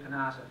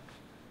quadripinnata.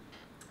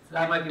 So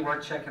that might be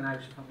worth checking out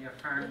from your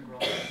fern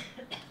growers.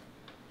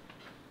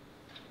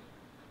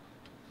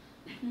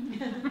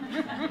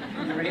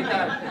 Can you read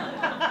that?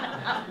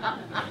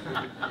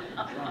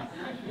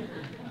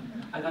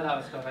 I thought that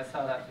was good. I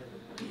saw that.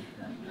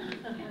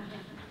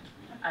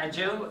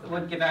 June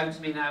would give out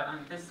to me now,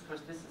 and this, of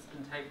course, this has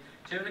been taped.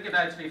 June would give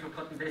out to me for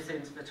putting this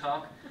into the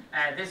talk.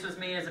 This was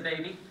me as a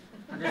baby,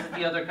 and this is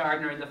the other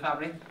gardener in the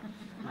family.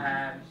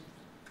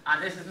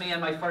 And this is me in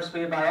my first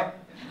wheelbarrow,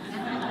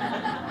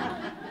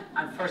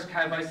 and first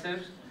cowboy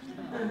suit,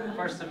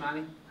 first of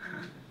many.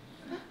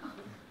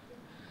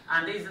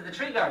 And these are the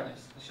tree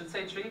gardeners. I should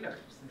say tree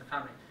gardeners in the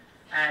family.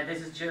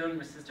 This is June,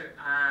 my sister,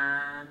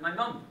 and my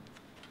mum,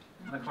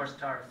 and of course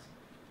Doris.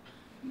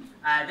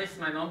 This is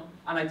my mum,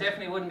 and I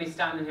definitely wouldn't be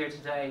standing here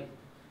today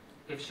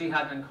if she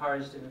hadn't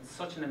encouraged in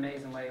such an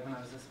amazing way when I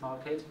was a small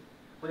kid.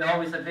 We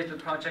always had little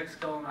projects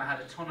going. I had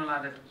a tunnel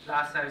at the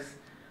glass house,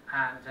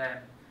 and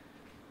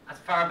as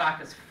far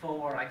back as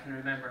 4 I can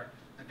remember,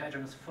 my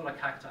bedroom was full of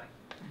cacti.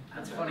 And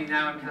it's funny,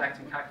 now I'm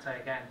collecting cacti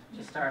again.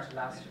 Just started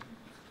last year.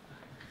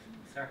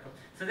 Circle.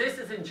 So this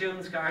is in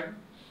June's garden.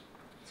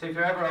 So if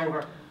you're ever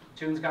over,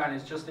 June's garden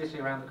is just literally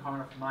around the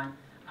corner from mine.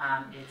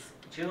 And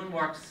June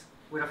works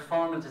with a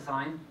formal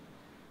design.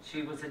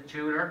 She was a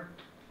jeweler,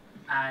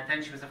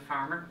 then she was a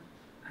farmer,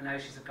 and now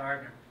she's a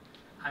gardener.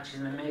 And she's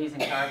an amazing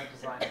garden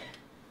designer.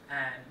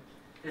 And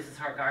this is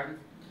her garden.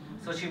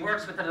 So she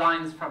works with the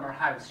lines from her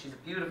house. She's a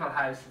beautiful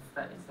house.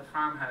 It's the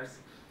farmhouse.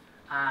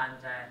 And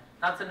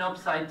that's an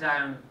upside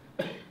down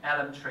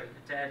elm tree,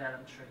 a dead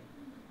elm tree,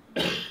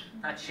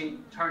 that she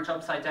turned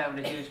upside down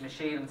with a huge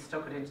machine and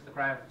stuck it into the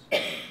ground.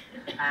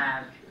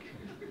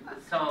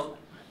 So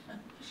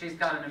she's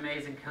got an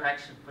amazing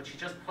collection, but she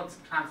just puts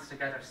plants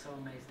together so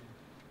amazing.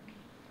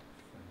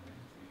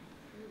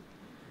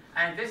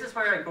 And this is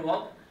where I grew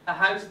up.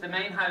 The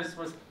main house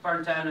was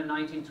burnt down in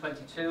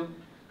 1922.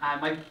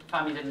 My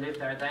family didn't live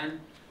there then.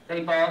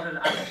 They bought it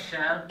as a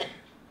shell.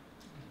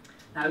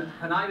 Now,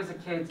 when I was a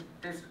kid,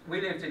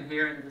 we lived in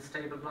here in the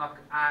stable block,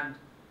 and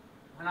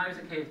when I was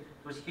a kid,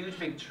 there was huge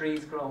big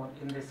trees growing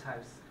in this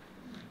house.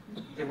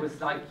 It was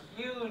like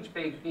huge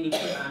big beech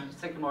and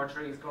sycamore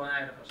trees growing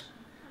out of it.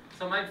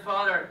 So my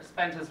father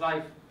spent his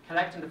life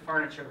collecting the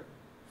furniture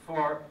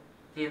for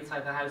the inside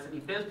of the house, and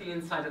he built the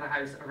inside of the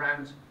house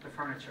around the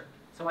furniture.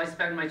 So I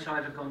spent my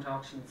childhood going to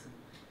auctions.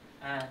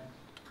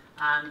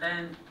 And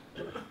then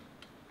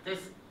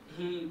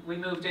we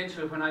moved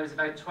into it when I was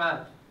about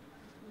 12.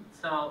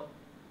 So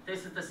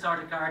this is the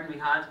sort of garden we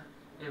had.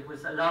 It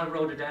was a lot of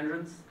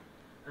rhododendrons,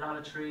 a lot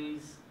of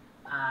trees,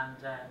 and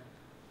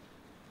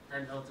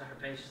then loads of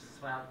herbaceous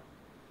as well.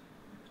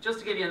 Just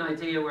to give you an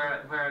idea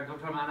where I go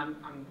from, and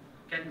I'm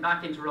getting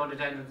back into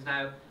rhododendrons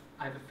now.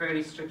 I have a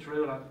fairly strict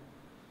rule on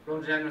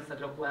rhododendrons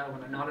that look well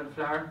when they're not in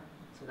flower,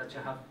 so that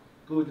you have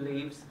good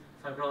leaves.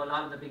 So I grow a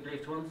lot of the big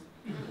leafed ones.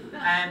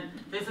 And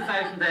this is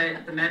out in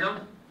the meadow.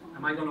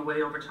 Am I going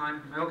away over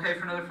time? Am I okay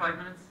for another 5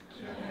 minutes?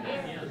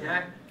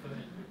 Yeah?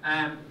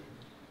 I'll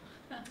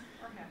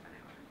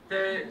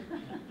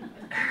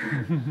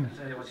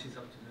tell you what she's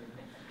up to.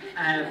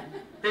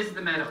 This is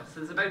the meadow. So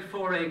there's about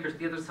 4 acres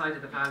the other side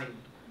of the valley.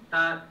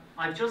 That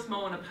I've just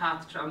mown a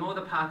path. I mow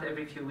the path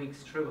every few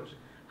weeks through it,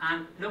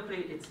 and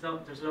luckily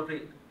there's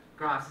lovely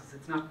grasses.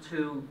 It's not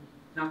too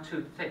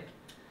thick.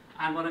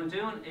 And what I'm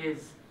doing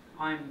is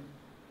I'm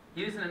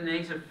using a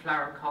native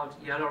flower called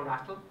yellow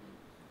rattle.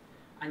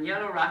 And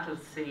yellow rattle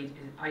seed,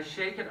 I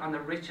shake it on the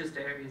richest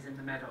areas in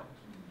the meadow.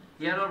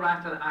 Yellow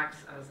rattle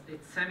acts as,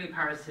 it's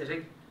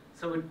semi-parasitic,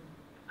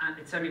 and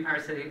it's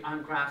semi-parasitic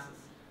on grasses.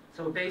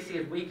 So basically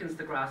it weakens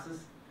the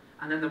grasses,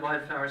 and then the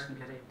wildflowers can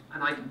get in,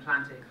 and I can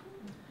plant in.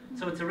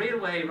 So it's a real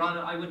way,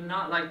 rather, I would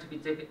not like to be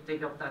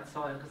dig up that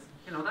soil, because,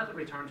 you know, that'll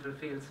return to a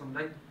field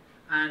someday.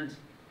 And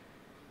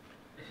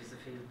it is a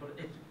field, but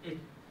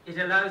it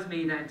allows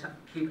me then to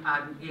keep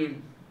adding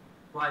in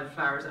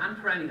wildflowers and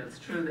perennials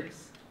through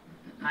this.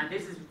 And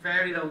this is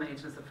very low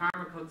maintenance. The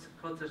farmer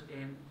cuts it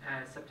in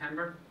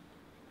September.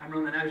 I'm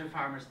running out of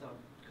farmers though,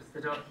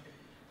 because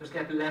there's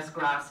getting less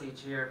grass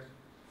each year.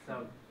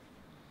 So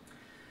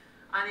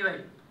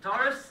anyway,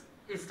 Doris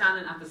is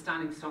standing at the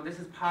standing stone. This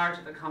is part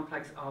of the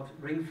complex of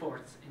ring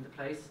forts in the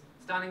place.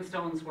 Standing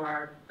stones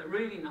they're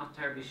really not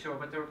terribly sure,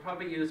 but they were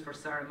probably used for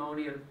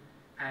ceremonial.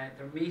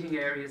 They're meeting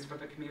areas for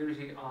the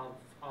community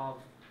of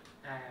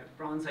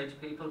Bronze Age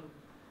people.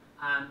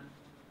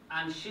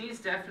 And she's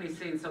definitely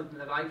seen something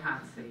that I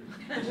can't see.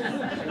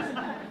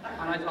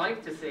 And I'd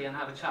like to see and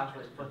have a chat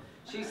with, but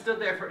she stood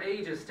there for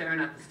ages staring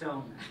at the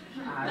stone.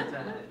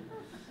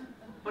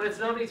 But it's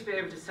lovely to be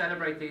able to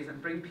celebrate these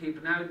and bring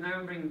people. Now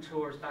I'm bringing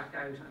tours back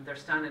out, and they're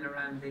standing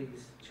around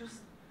these, just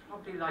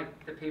probably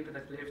like the people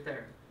that lived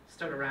there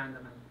stood around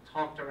them and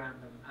talked around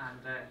them, and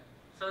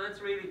so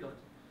that's really good.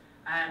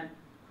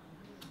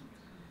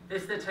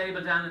 This is the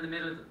table down in the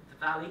middle of the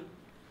valley.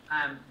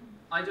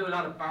 I do a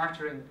lot of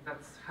bartering.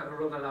 That's how I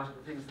run a lot of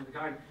the things in the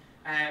garden.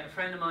 A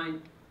friend of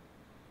mine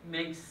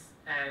makes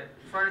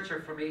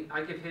furniture for me.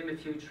 I give him a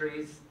few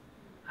trees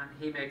and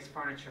he makes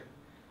furniture.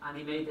 And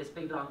he made this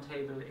big long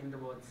table in the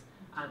woods.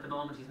 And at the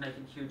moment he's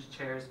making huge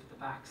chairs for the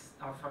backs,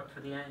 or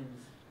for the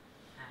ends.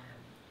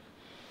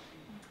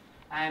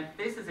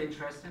 This is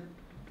interesting.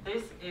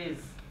 This is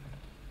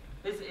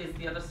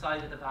the other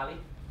side of the valley.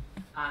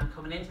 And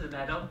coming into the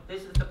meadow,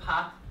 this is the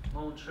path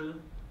mown through.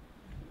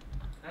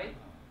 Okay?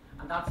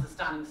 And that's the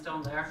standing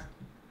stone there.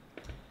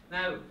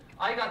 Now,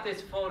 I got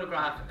this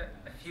photograph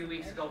a few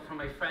weeks ago from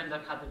my friend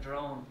that had the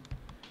drone,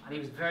 and he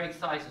was very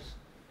excited.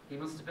 He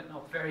must have been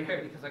up very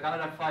early because I got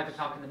it at 5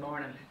 o'clock in the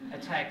morning, a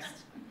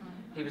text.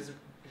 He was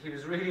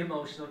really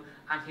emotional,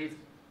 and do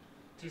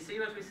you see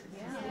what we see?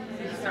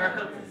 Yeah. The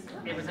circle?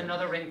 It was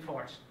another ring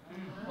fort.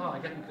 Oh,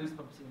 I'm getting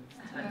goosebumps even.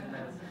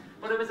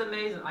 But it was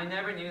amazing. I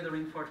never knew the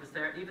ring fort was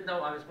there, even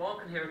though I was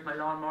walking here with my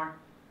lawnmower,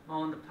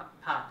 mowing the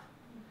path.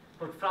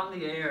 But from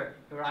the air,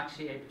 you were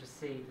actually able to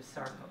see the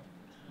circle.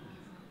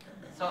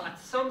 So at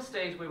some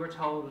stage we were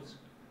told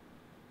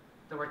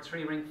there were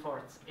 3 ring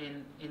forts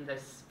in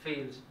this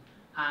field,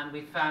 and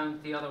we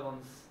found the other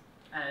ones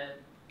a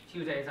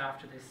few days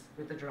after this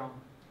with the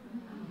drone.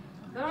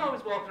 They're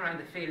always walking around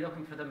the field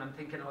looking for them and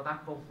thinking, oh,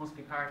 that bump must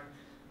be part.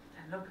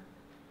 And look,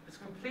 it's a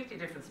completely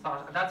different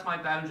spot, and that's my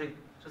boundary,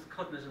 just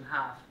cutting it in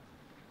half.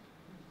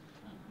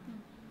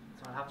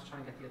 So I'll have to try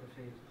and get the other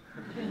field.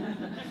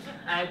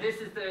 This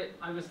is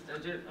I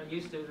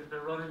used to do the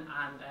running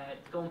and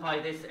going by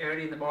this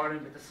early in the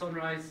morning with the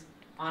sunrise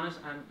on it,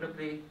 and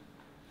luckily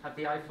have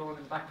the iPhone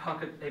in the back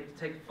pocket, able to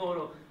take a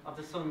photo of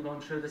the sun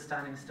going through the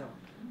standing stone.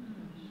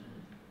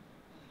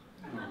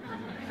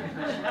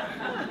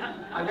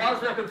 I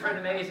was looking for an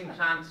amazing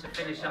plant to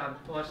finish on,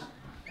 but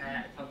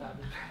I thought that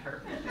was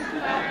better.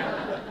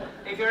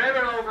 If you're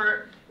ever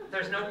over,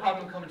 there's no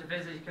problem coming to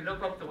visit. You can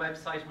look up the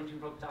website,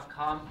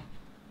 huntingbrook.com.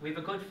 We have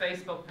a good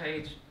Facebook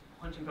page,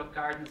 Hunting Brook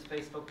Gardens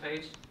Facebook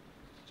page.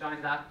 Join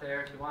that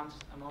there if you want.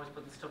 I'm always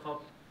putting stuff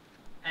up.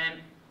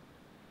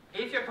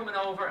 If you're coming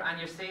over and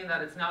you're seeing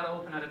that it's not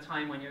open at a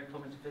time when you're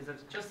coming to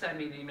visit, just send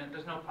me an email.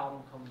 There's no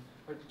problem coming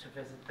to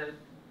visit.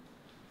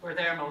 We're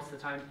there most of the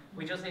time.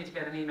 We just need to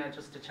get an email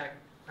just to check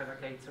whether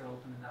gates are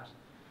open and that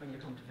when you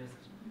come to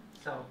visit.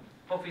 So,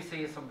 hopefully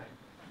see you someday.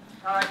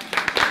 All right.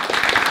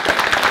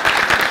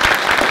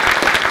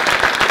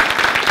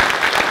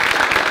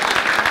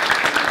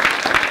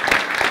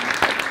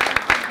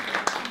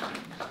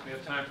 We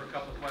have time for a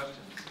couple of questions.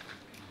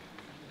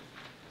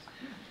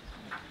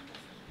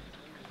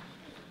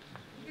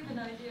 Give an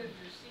idea of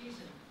your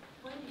season.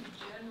 When do you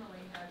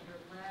generally have your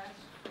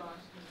last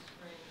frost in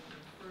spring and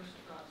your first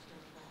frost in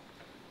fall?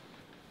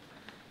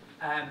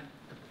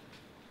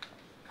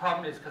 The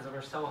problem is because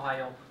we're so high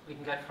up, we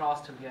can get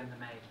frost till the end of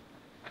May.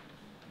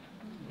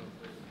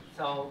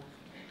 So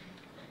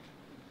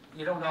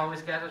you don't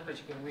always get it, but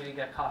you can really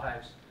get caught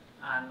out.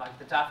 And like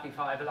the Daphne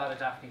Phyllum, a lot of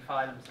Daphne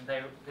Phyllums, and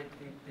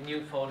the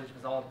new foliage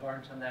was all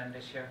burnt on them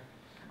this year.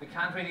 We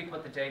can't really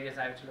put the dahlias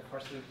out till the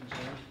first week in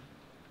June.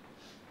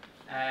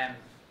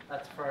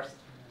 That's first,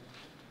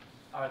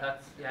 or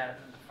that's, yeah,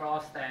 the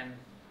frost then.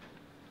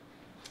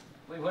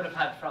 We would have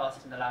had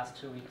frost in the last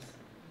 2 weeks.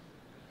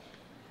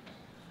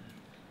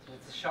 So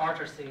it's a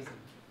shorter season.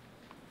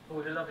 But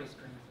we had a lovely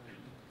spring.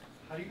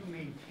 How do you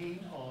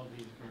maintain all of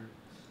these birds?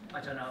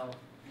 I don't know.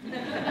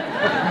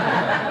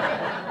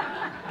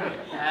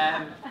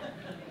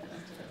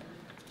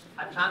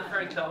 I plant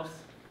very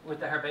close. With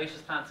the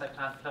herbaceous plants I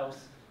plant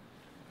close.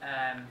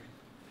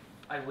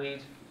 I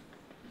weed.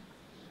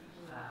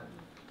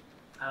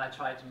 And I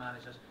try to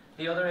manage it.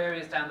 The other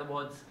areas down the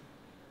woods,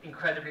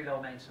 incredibly low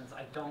maintenance.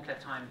 I don't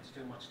get time to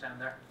do much down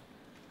there.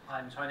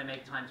 I'm trying to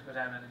make time to go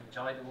down and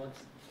enjoy the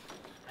woods.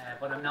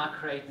 But I'm not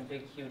creating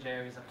big, huge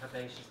areas of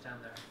herbaceous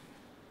down there.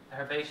 The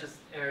herbaceous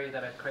area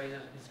that I've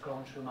created is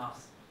grown through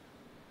moss.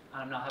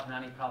 And I'm not having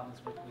any problems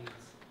with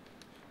weeds.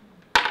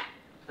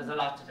 There's a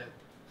lot to do.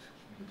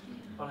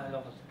 But I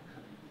love it.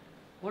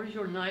 What is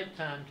your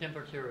nighttime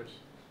temperatures?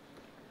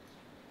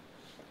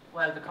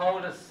 Well, the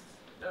coldest,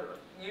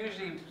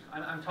 usually,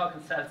 I'm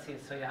talking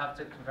Celsius, so you have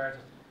to convert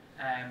it.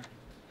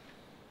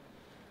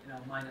 You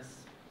know,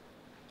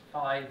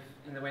 -5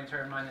 in the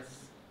winter,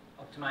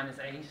 up to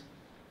 -8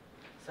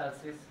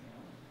 Celsius.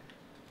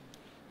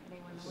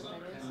 Anyone know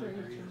what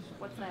that is?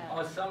 What's that?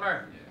 Oh,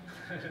 summer.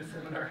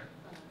 Similar.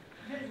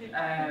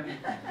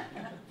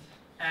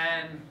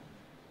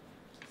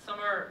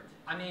 Summer,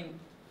 I mean,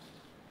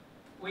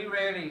 we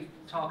rarely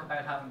talk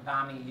about having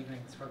balmy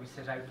evenings where we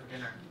sit out for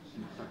dinner.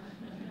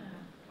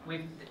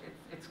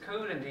 It's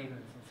cool in the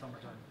evenings in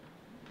summertime.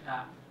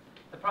 Yeah.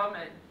 The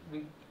problem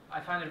is,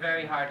 I find it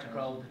very hard to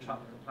grow the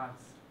tropical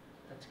plants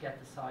to get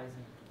the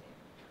sizing.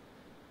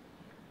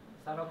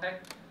 Is that okay?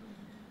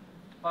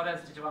 What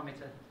else did you want me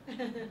to?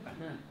 Okay,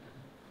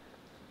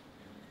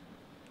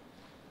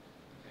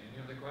 any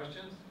other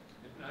questions?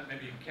 If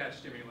Maybe you can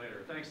catch Jimmy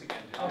later. Thanks again,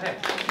 Jimmy. Okay.